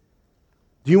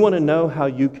 Do you want to know how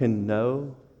you can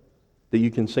know that you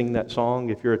can sing that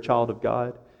song if you're a child of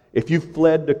God? If you've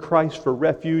fled to Christ for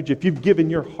refuge, if you've given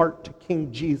your heart to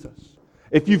King Jesus,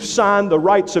 if you've signed the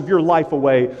rights of your life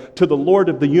away to the Lord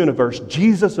of the universe,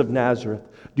 Jesus of Nazareth,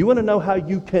 do you want to know how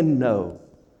you can know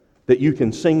that you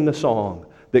can sing the song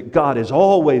that God is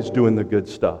always doing the good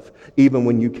stuff, even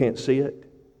when you can't see it.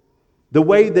 The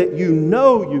way that you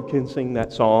know you can sing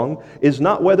that song is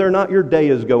not whether or not your day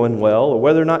is going well or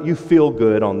whether or not you feel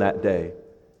good on that day.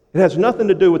 It has nothing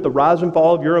to do with the rise and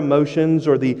fall of your emotions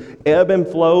or the ebb and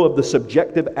flow of the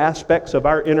subjective aspects of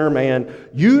our inner man.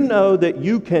 You know that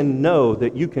you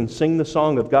can sing the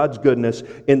song of God's goodness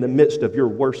in the midst of your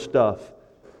worst stuff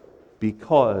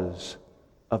because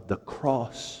of the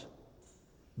cross.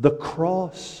 The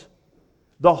cross.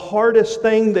 The hardest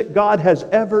thing that God has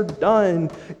ever done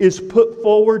is put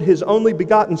forward His only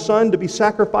begotten Son to be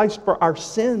sacrificed for our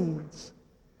sins.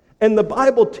 And the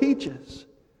Bible teaches,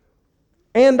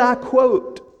 and I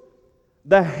quote,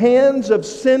 "The hands of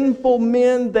sinful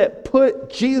men that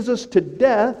put Jesus to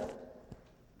death,"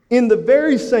 in the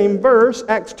very same verse,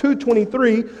 Acts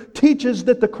 2:23, teaches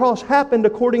that the cross happened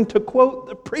according to, quote,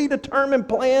 "the predetermined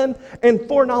plan and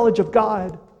foreknowledge of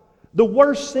God." The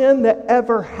worst sin that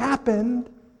ever happened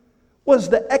was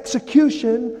the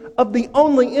execution of the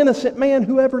only innocent man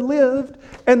who ever lived.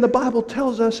 And the Bible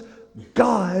tells us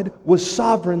God was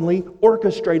sovereignly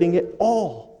orchestrating it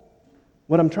all.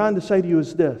 What I'm trying to say to you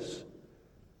is this: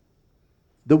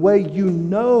 the way you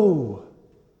know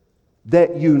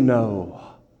that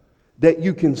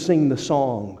you can sing the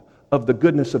song of the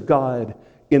goodness of God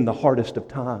in the hardest of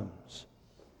times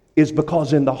is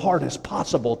because in the hardest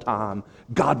possible time,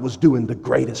 God was doing the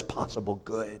greatest possible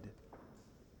good.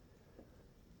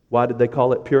 Why did they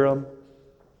call it Purim?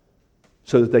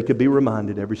 So that they could be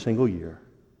reminded every single year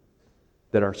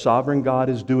that our sovereign God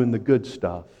is doing the good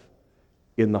stuff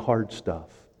in the hard stuff,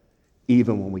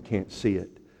 even when we can't see it.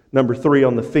 Number 3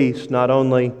 on the feast, not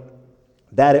only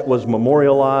that it was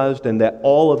memorialized and that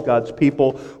all of God's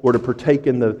people were to partake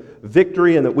in the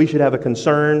victory and that we should have a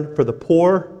concern for the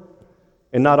poor,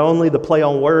 and not only the play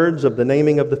on words of the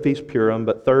naming of the feast Purim,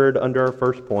 but third, under our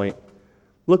first point,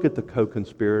 look at the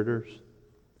co-conspirators.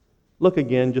 Look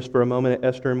again just for a moment at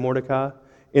Esther and Mordecai.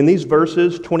 In these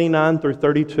verses, 29 through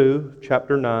 32,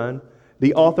 chapter 9,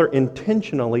 the author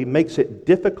intentionally makes it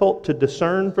difficult to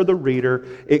discern for the reader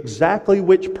exactly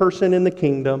which person in the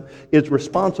kingdom is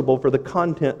responsible for the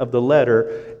content of the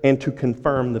letter and to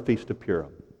confirm the Feast of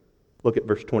Purim. Look at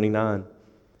verse 29.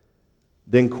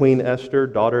 Then Queen Esther,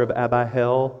 daughter of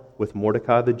Abihail, with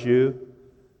Mordecai the Jew,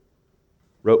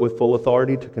 wrote with full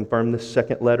authority to confirm this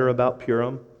second letter about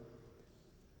Purim.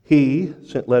 He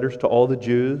sent letters to all the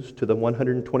Jews, to the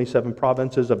 127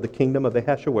 provinces of the kingdom of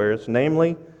Ahasuerus,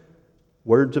 namely,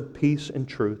 words of peace and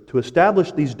truth, to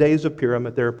establish these days of Purim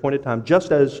at their appointed time,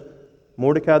 just as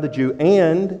Mordecai the Jew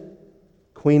and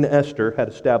Queen Esther had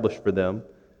established for them,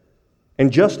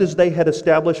 and just as they had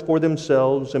established for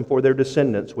themselves and for their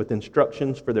descendants with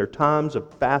instructions for their times of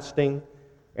fasting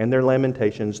and their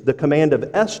lamentations. The command of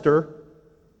Esther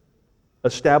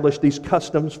established these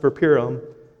customs for Purim,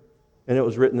 and it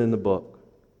was written in the book.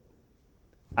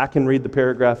 I can read the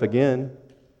paragraph again.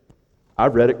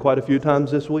 I've read it quite a few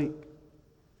times this week.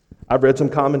 I've read some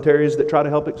commentaries that try to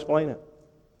help explain it.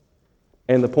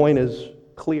 And the point is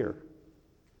clear.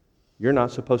 You're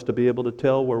not supposed to be able to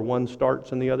tell where one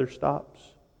starts and the other stops,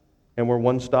 and where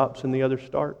one stops and the other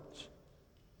starts.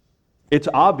 It's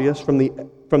obvious from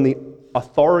the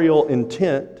authorial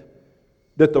intent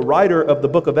that the writer of the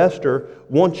book of Esther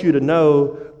wants you to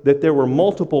know that there were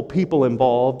multiple people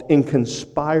involved in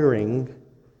conspiring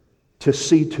to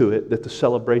see to it that the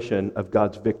celebration of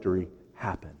God's victory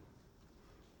happened.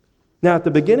 Now, at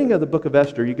the beginning of the book of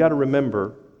Esther, you got to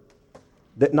remember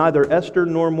that neither Esther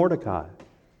nor Mordecai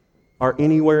are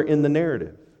anywhere in the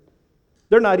narrative.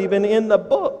 They're not even in the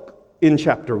book in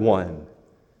chapter 1.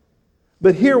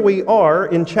 But here we are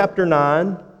in chapter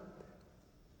 9,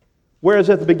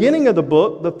 whereas at the beginning of the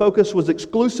book, the focus was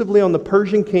exclusively on the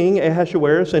Persian king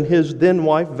Ahasuerus and his then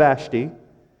wife Vashti.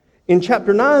 In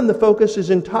chapter 9, the focus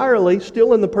is entirely,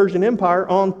 still in the Persian Empire,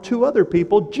 on two other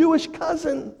people, Jewish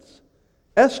cousins,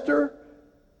 Esther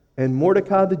and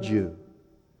Mordecai the Jew,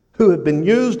 who have been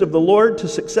used of the Lord to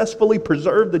successfully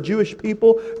preserve the Jewish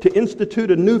people, to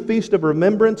institute a new feast of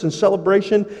remembrance and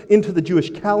celebration into the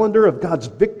Jewish calendar of God's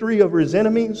victory over His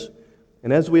enemies.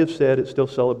 And as we have said, it's still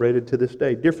celebrated to this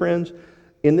day. Dear friends,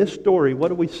 in this story, what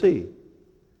do we see?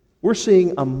 We're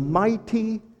seeing a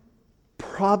mighty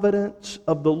providence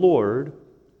of the Lord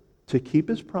to keep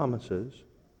His promises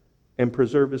and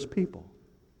preserve His people.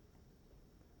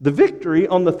 The victory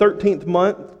on the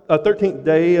 13th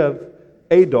day of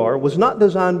Adar was not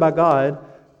designed by God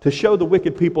to show the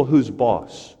wicked people who's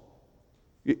boss.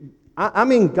 I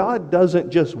mean, God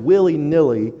doesn't just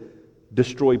willy-nilly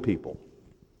destroy people.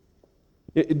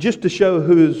 Just to show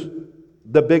who's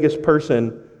the biggest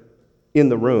person in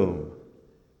the room.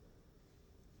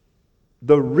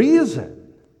 The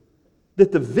reason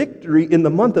that the victory in the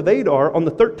month of Adar on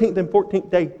the 13th and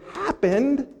 14th day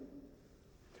happened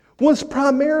was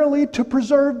primarily to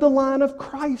preserve the line of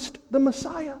Christ, the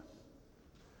Messiah.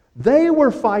 They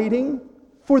were fighting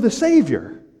for the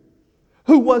Savior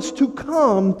who was to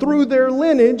come through their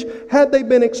lineage. Had they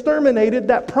been exterminated,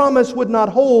 that promise would not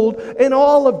hold and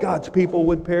all of God's people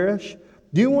would perish.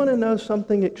 Do you want to know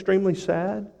something extremely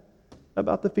sad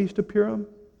about the Feast of Purim?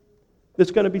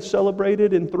 That's going to be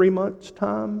celebrated in 3 months'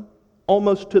 time,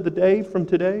 almost to the day from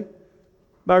today,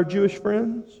 by our Jewish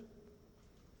friends.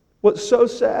 What's so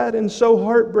sad and so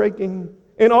heartbreaking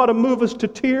and ought to move us to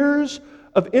tears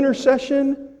of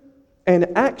intercession and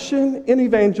action in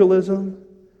evangelism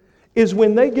is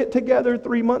when they get together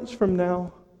 3 months from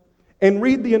now and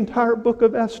read the entire book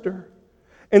of Esther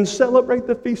and celebrate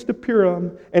the Feast of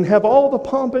Purim and have all the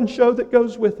pomp and show that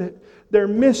goes with it. They're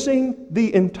missing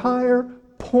the entire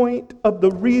point of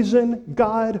the reason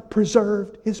God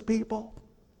preserved His people.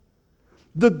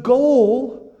 The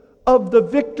goal of the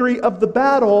victory of the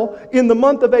battle in the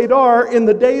month of Adar, in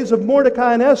the days of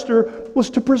Mordecai and Esther, was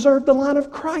to preserve the line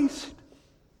of Christ.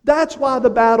 That's why the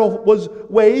battle was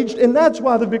waged, and that's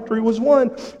why the victory was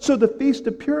won. So the Feast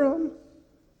of Purim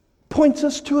points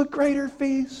us to a greater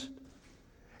feast.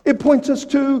 It points us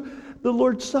to the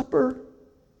Lord's Supper,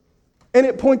 and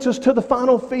it points us to the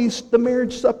final feast, the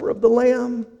marriage supper of the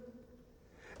Lamb.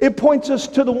 It points us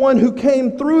to the one who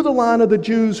came through the line of the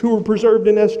Jews who were preserved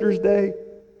in Esther's day,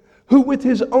 who with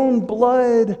His own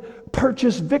blood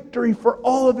purchased victory for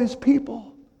all of His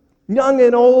people. Young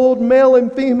and old, male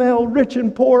and female, rich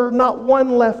and poor, not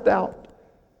one left out.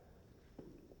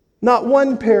 Not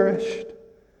one perished.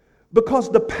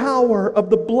 Because the power of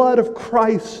the blood of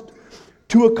Christ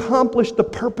to accomplish the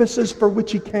purposes for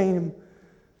which He came,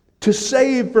 to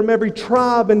save from every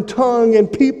tribe and tongue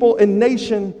and people and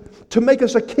nation, to make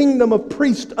us a kingdom of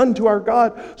priests unto our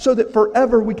God, so that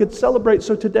forever we could celebrate.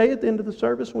 So today at the end of the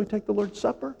service, when we take the Lord's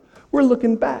Supper, we're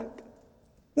looking back,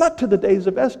 not to the days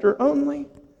of Esther only,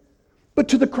 but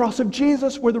to the cross of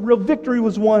Jesus, where the real victory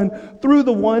was won through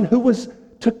the one who was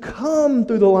to come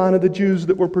through the line of the Jews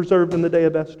that were preserved in the day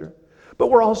of Esther. But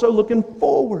we're also looking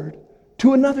forward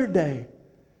to another day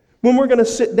when we're going to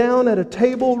sit down at a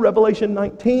table, Revelation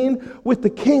 19, with the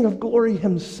King of Glory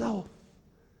Himself,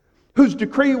 whose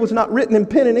decree was not written in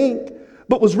pen and ink,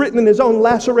 but was written in His own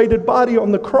lacerated body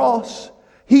on the cross.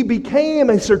 He became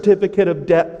a certificate of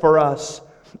debt for us.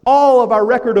 All of our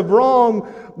record of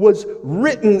wrong was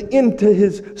written into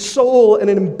His soul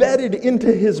and embedded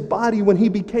into His body when He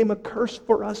became a curse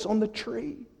for us on the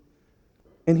tree.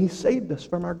 And He saved us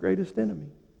from our greatest enemy.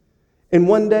 And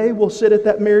one day we'll sit at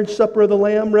that marriage supper of the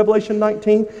Lamb, Revelation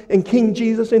 19, and King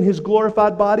Jesus in His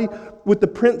glorified body with the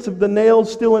prints of the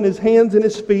nails still in His hands and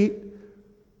His feet,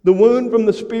 the wound from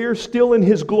the spear still in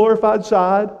His glorified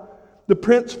side, the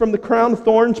prints from the crown of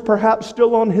thorns perhaps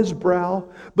still on His brow,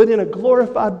 but in a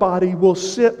glorified body we'll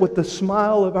sit with the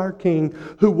smile of our King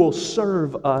who will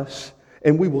serve us,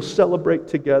 and we will celebrate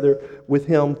together with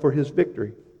Him for His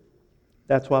victory.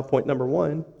 That's why point number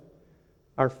 1,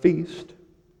 our feast,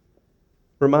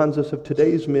 reminds us of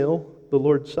today's meal, the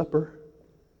Lord's Supper,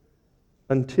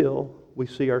 until we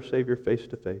see our Savior face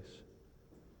to face.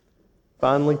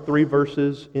 Finally, 3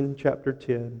 verses in chapter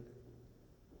 10.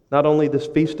 Not only this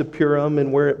Feast of Purim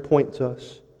and where it points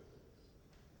us,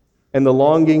 and the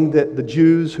longing that the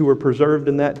Jews who were preserved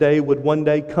in that day would one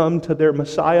day come to their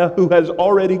Messiah who has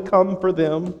already come for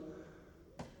them,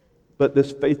 but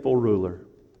this faithful ruler.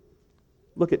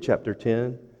 Look at chapter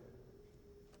 10.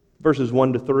 Verses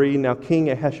 1 to 3, Now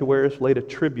King Ahasuerus laid a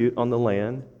tribute on the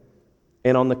land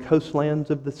and on the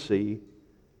coastlands of the sea,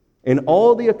 and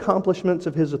all the accomplishments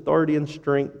of his authority and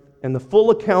strength, and the full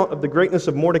account of the greatness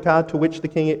of Mordecai to which the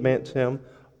king advanced him,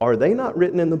 are they not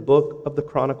written in the book of the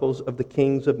chronicles of the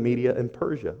kings of Media and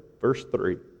Persia? Verse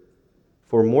 3,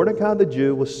 For Mordecai the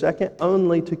Jew was second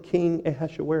only to King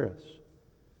Ahasuerus,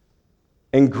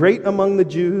 and great among the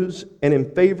Jews, and in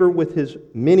favor with his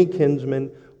many kinsmen,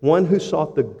 one who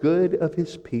sought the good of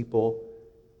his people,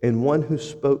 and one who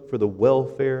spoke for the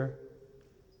welfare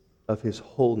of his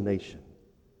whole nation.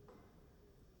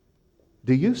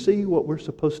 Do you see what we're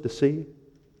supposed to see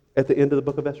at the end of the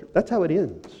book of Esther? That's how it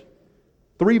ends.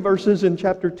 3 verses in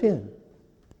chapter 10.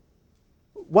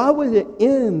 Why would it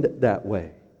end that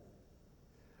way?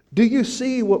 Do you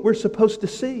see what we're supposed to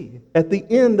see at the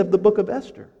end of the book of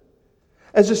Esther?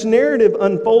 As this narrative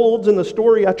unfolds in the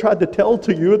story I tried to tell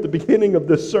to you at the beginning of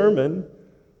this sermon,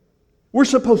 we're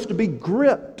supposed to be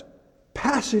gripped,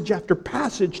 passage after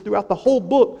passage throughout the whole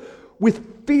book,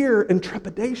 with fear and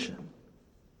trepidation.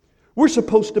 We're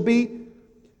supposed to be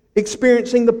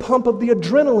experiencing the pump of the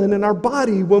adrenaline in our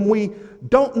body when we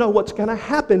don't know what's going to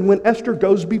happen when Esther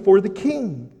goes before the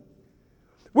king.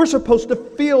 We're supposed to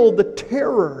feel the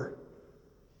terror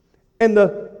and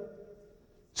the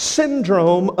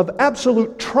syndrome of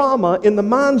absolute trauma in the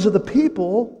minds of the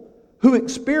people who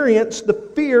experience the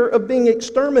fear of being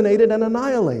exterminated and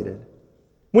annihilated.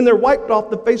 When they're wiped off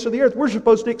the face of the earth, we're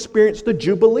supposed to experience the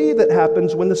jubilee that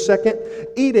happens when the second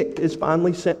edict is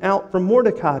finally sent out from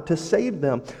Mordecai to save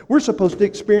them. We're supposed to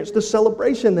experience the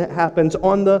celebration that happens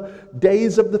on the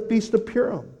days of the Feast of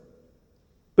Purim.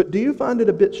 But do you find it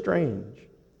a bit strange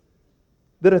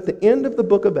that at the end of the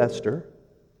book of Esther,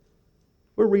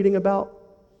 we're reading about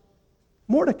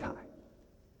Mordecai?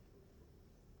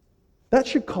 That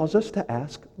should cause us to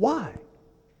ask, why?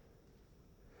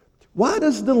 Why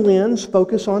does the lens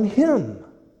focus on him?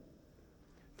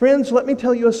 Friends, let me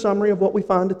tell you a summary of what we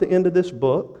find at the end of this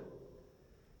book,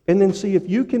 and then see if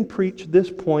you can preach this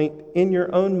point in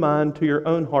your own mind to your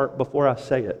own heart before I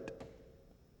say it.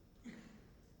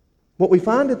 What we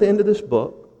find at the end of this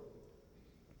book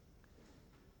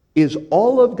is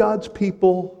all of God's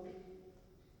people,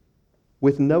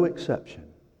 with no exception,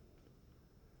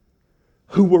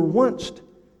 who were once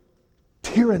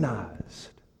tyrannized,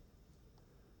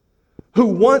 who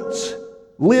once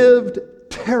lived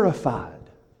terrified,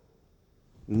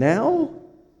 now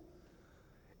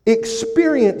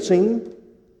experiencing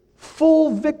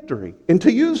full victory, and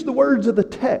to use the words of the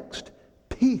text,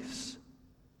 peace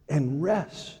and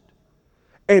rest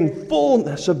and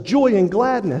fullness of joy and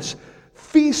gladness,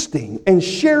 feasting and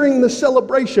sharing the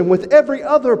celebration with every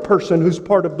other person who's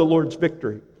part of the Lord's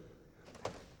victory.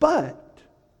 But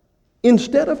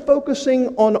instead of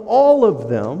focusing on all of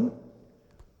them,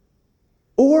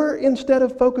 or instead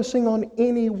of focusing on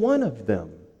any one of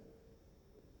them,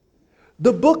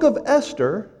 the book of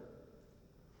Esther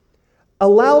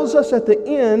allows us at the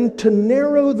end to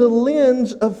narrow the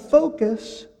lens of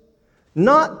focus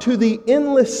not to the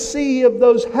endless sea of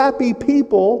those happy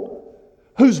people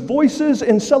whose voices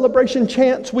and celebration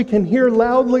chants we can hear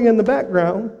loudly in the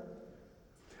background,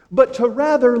 but to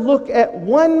rather look at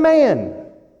one man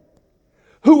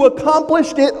who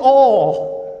accomplished it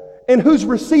all and who's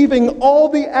receiving all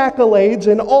the accolades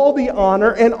and all the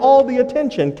honor and all the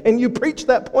attention. Can you preach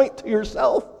that point to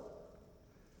yourself?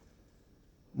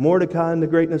 Mordecai and the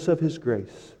greatness of his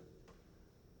grace,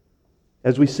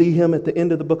 as we see him at the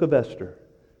end of the book of Esther,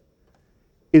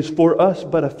 is for us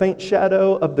but a faint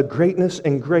shadow of the greatness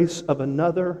and grace of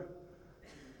another,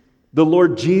 the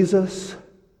Lord Jesus.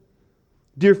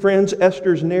 Dear friends,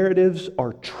 Esther's narratives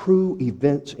are true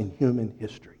events in human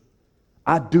history.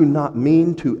 I do not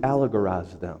mean to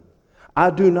allegorize them.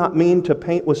 I do not mean to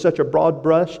paint with such a broad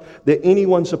brush that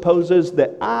anyone supposes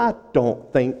that I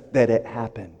don't think that it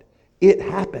happened. It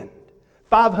happened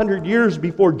 500 years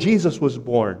before Jesus was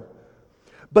born.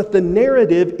 But the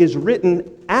narrative is written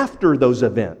after those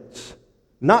events,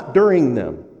 not during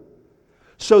them,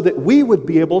 so that we would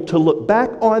be able to look back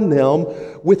on them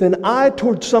with an eye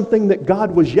towards something that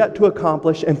God was yet to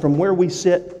accomplish and from where we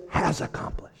sit has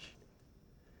accomplished.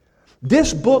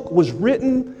 This book was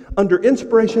written under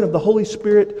inspiration of the Holy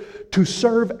Spirit to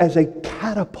serve as a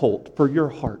catapult for your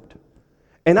heart.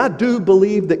 And I do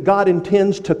believe that God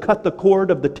intends to cut the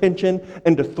cord of the tension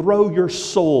and to throw your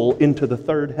soul into the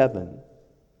third heaven.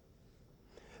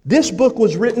 This book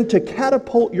was written to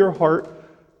catapult your heart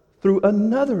through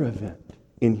another event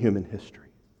in human history.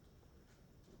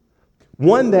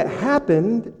 One that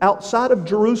happened outside of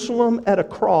Jerusalem at a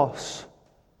cross,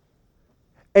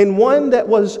 and one that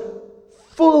was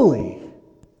fully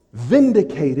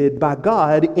vindicated by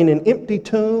God in an empty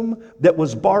tomb that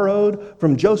was borrowed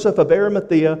from Joseph of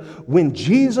Arimathea when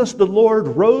Jesus the Lord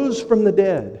rose from the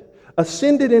dead,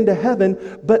 ascended into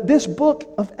heaven. But this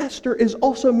book of Esther is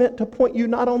also meant to point you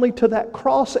not only to that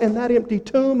cross and that empty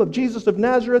tomb of Jesus of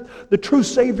Nazareth, the true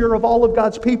Savior of all of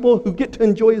God's people who get to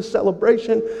enjoy His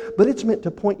celebration, but it's meant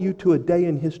to point you to a day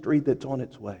in history that's on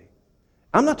its way.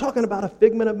 I'm not talking about a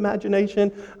figment of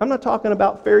imagination. I'm not talking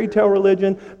about fairy tale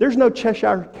religion. There's no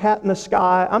Cheshire cat in the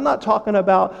sky. I'm not talking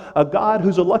about a God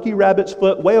who's a lucky rabbit's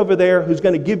foot way over there who's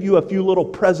going to give you a few little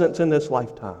presents in this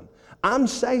lifetime. I'm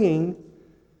saying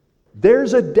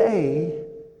there's a day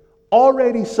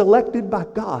already selected by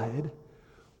God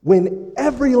when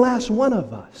every last one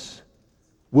of us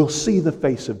will see the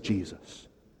face of Jesus.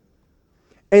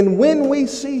 And when we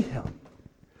see Him,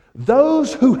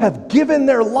 those who have given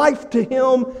their life to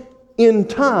Him in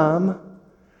time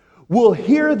will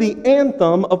hear the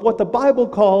anthem of what the Bible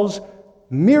calls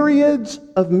myriads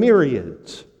of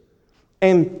myriads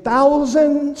and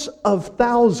thousands of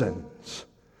thousands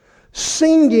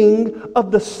singing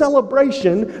of the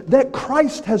celebration that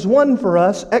Christ has won for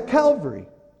us at Calvary.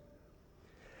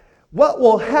 What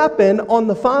will happen on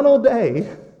the final day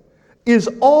is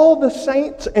all the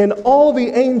saints and all the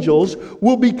angels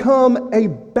will become a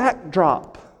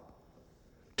backdrop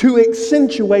to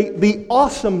accentuate the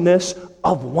awesomeness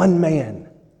of one man,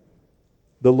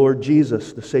 the Lord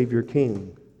Jesus, the Savior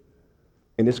King.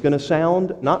 And it's going to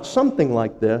sound not something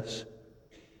like this.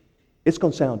 It's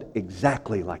going to sound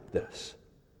exactly like this.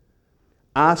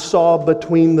 I saw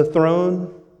between the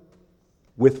throne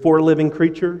with 4 living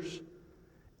creatures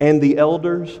and the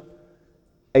elders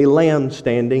a lamb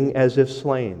standing as if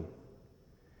slain,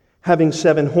 having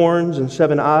 7 horns and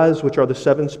 7 eyes, which are the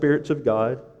 7 spirits of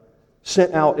God,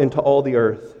 sent out into all the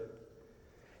earth.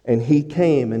 And he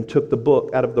came and took the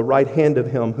book out of the right hand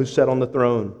of him who sat on the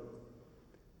throne.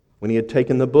 When he had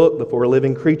taken the book, the 4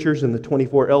 living creatures and the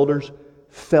 24 elders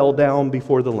fell down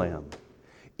before the Lamb,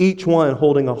 each one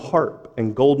holding a harp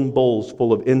and golden bowls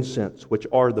full of incense, which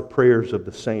are the prayers of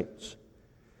the saints.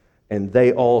 And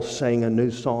they all sang a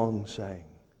new song, saying,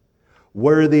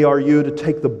 "Worthy are you to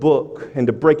take the book and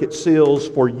to break its seals,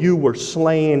 for you were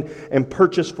slain and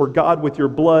purchased for God with your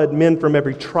blood men from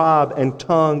every tribe and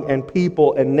tongue and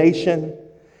people and nation.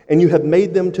 And you have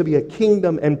made them to be a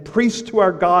kingdom and priests to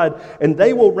our God, and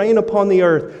they will reign upon the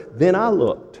earth." Then I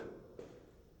looked,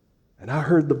 and I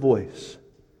heard the voice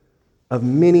of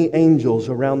many angels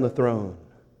around the throne,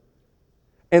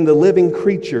 and the living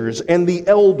creatures, and the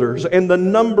elders, and the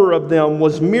number of them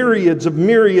was myriads of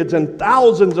myriads and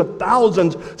thousands of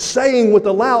thousands, saying with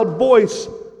a loud voice,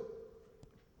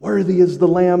 "Worthy is the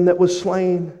Lamb that was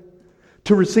slain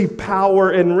to receive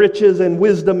power and riches and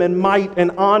wisdom and might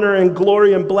and honor and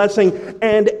glory and blessing,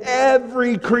 and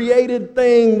every created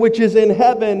thing which is in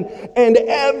heaven and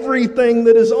everything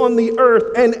that is on the earth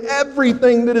and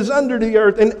everything that is under the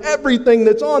earth and everything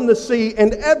that's on the sea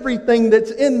and everything that's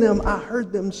in them." I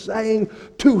heard them saying,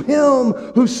 "To him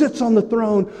who sits on the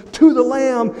throne, to the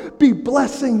Lamb, be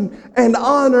blessing and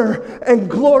honor and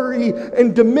glory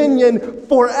and dominion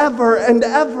forever and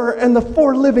ever." And the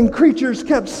 4 living creatures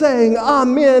kept saying,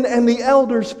 "Amen," and the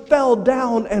elders fell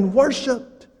down and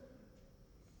worshiped.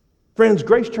 Friends,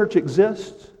 Grace Church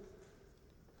exists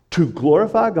to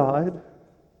glorify God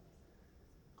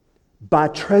by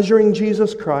treasuring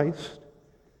Jesus Christ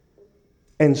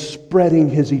and spreading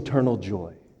His eternal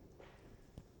joy.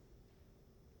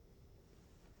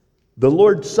 The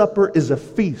Lord's Supper is a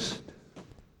feast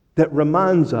that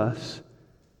reminds us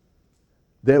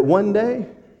that one day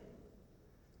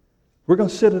we're going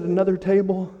to sit at another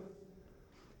table.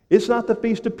 It's not the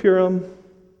Feast of Purim.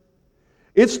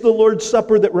 It's the Lord's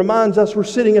Supper that reminds us we're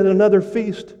sitting at another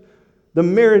feast, the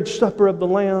marriage supper of the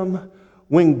Lamb,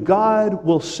 when God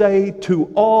will say to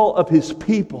all of His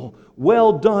people,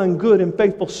 "Well done, good and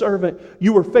faithful servant.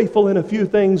 You were faithful in a few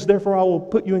things, therefore I will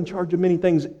put you in charge of many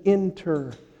things.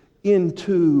 Enter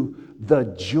into the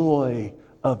joy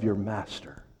of your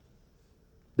master."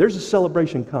 There's a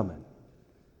celebration coming.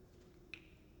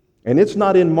 And it's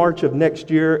not in March of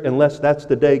next year unless that's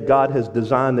the day God has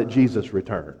designed that Jesus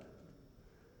returned.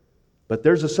 But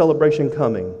there's a celebration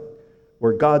coming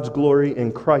where God's glory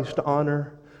and Christ's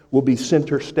honor will be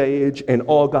center stage, and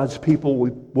all God's people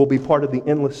will be part of the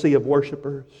endless sea of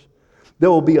worshipers. There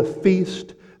will be a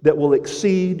feast that will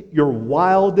exceed your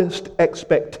wildest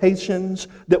expectations,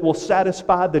 that will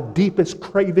satisfy the deepest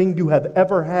craving you have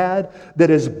ever had,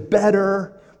 that is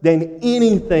better than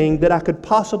anything that I could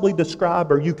possibly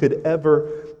describe or you could ever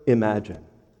imagine.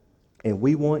 And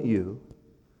we want you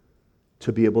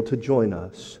to be able to join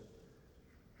us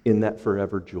in that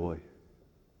forever joy.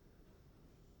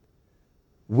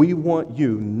 We want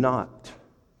you not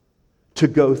to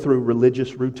go through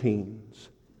religious routines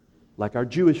like our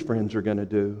Jewish friends are going to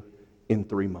do in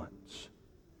 3 months.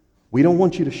 We don't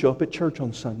want you to show up at church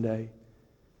on Sunday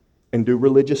and do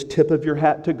religious tip of your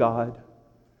hat to God,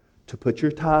 to put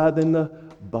your tithe in the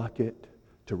bucket,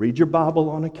 to read your Bible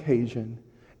on occasion,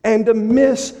 and to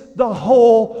miss the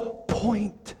whole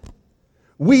point.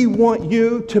 We want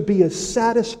you to be as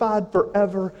satisfied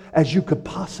forever as you could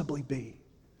possibly be.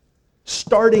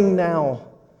 Starting now,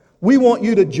 we want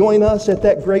you to join us at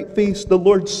that great feast, the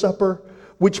Lord's Supper,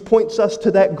 which points us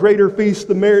to that greater feast,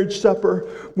 the marriage supper,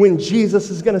 when Jesus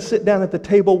is going to sit down at the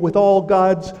table with all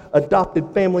God's adopted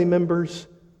family members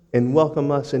and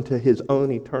welcome us into His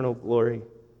own eternal glory.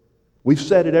 We've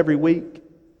said it every week,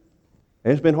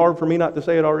 and it's been hard for me not to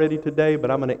say it already today,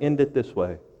 but I'm going to end it this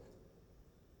way.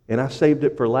 And I saved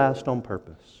it for last on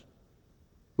purpose.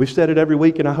 We've said it every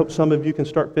week, and I hope some of you can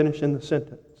start finishing the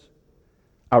sentence.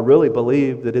 I really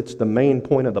believe that it's the main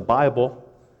point of the Bible,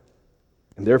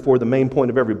 and therefore the main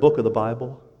point of every book of the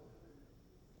Bible,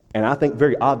 And I think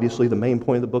very obviously the main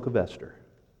point of the book of Esther.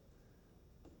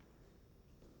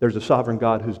 There's a sovereign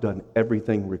God who's done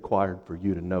everything required for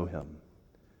you to know Him.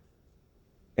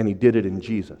 And He did it in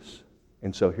Jesus.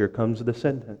 And so here comes the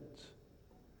sentence.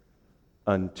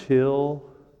 Until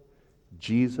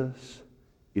Jesus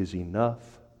is enough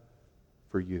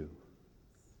for you,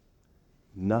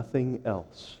 nothing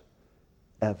else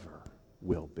ever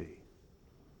will be.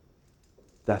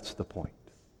 That's the point.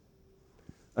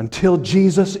 Until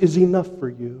Jesus is enough for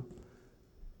you,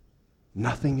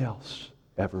 nothing else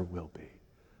ever will be.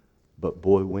 But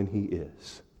boy, when He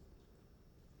is,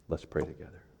 let's pray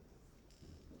together.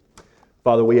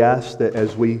 Father, we ask that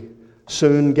as we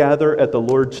soon gather at the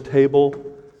Lord's table,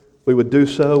 we would do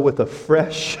so with a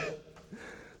fresh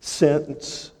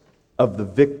sense of the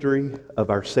victory of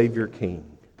our Savior King.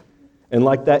 And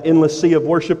like that endless sea of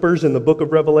worshipers in the book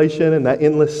of Revelation and that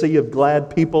endless sea of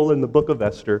glad people in the book of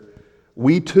Esther,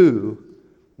 we too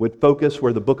would focus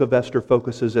where the book of Esther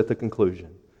focuses at the conclusion,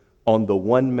 on the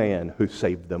one man who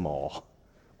saved them all,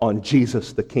 on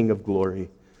Jesus, the King of glory.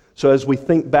 So as we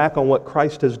think back on what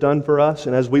Christ has done for us,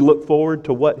 and as we look forward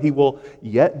to what He will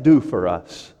yet do for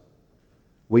us,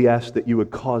 we ask that You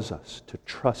would cause us to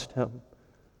trust Him,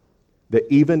 that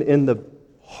even in the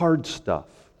hard stuff,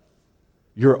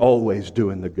 You're always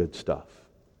doing the good stuff.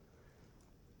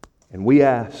 And we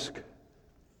ask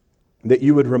that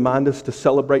You would remind us to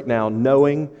celebrate now,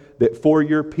 knowing that for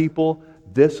Your people,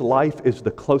 this life is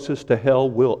the closest to hell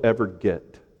we'll ever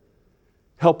get.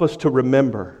 Help us to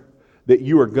remember that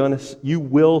You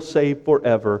will save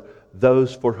forever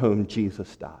those for whom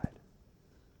Jesus died.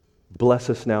 Bless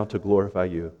us now to glorify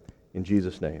You. In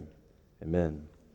Jesus' name, amen.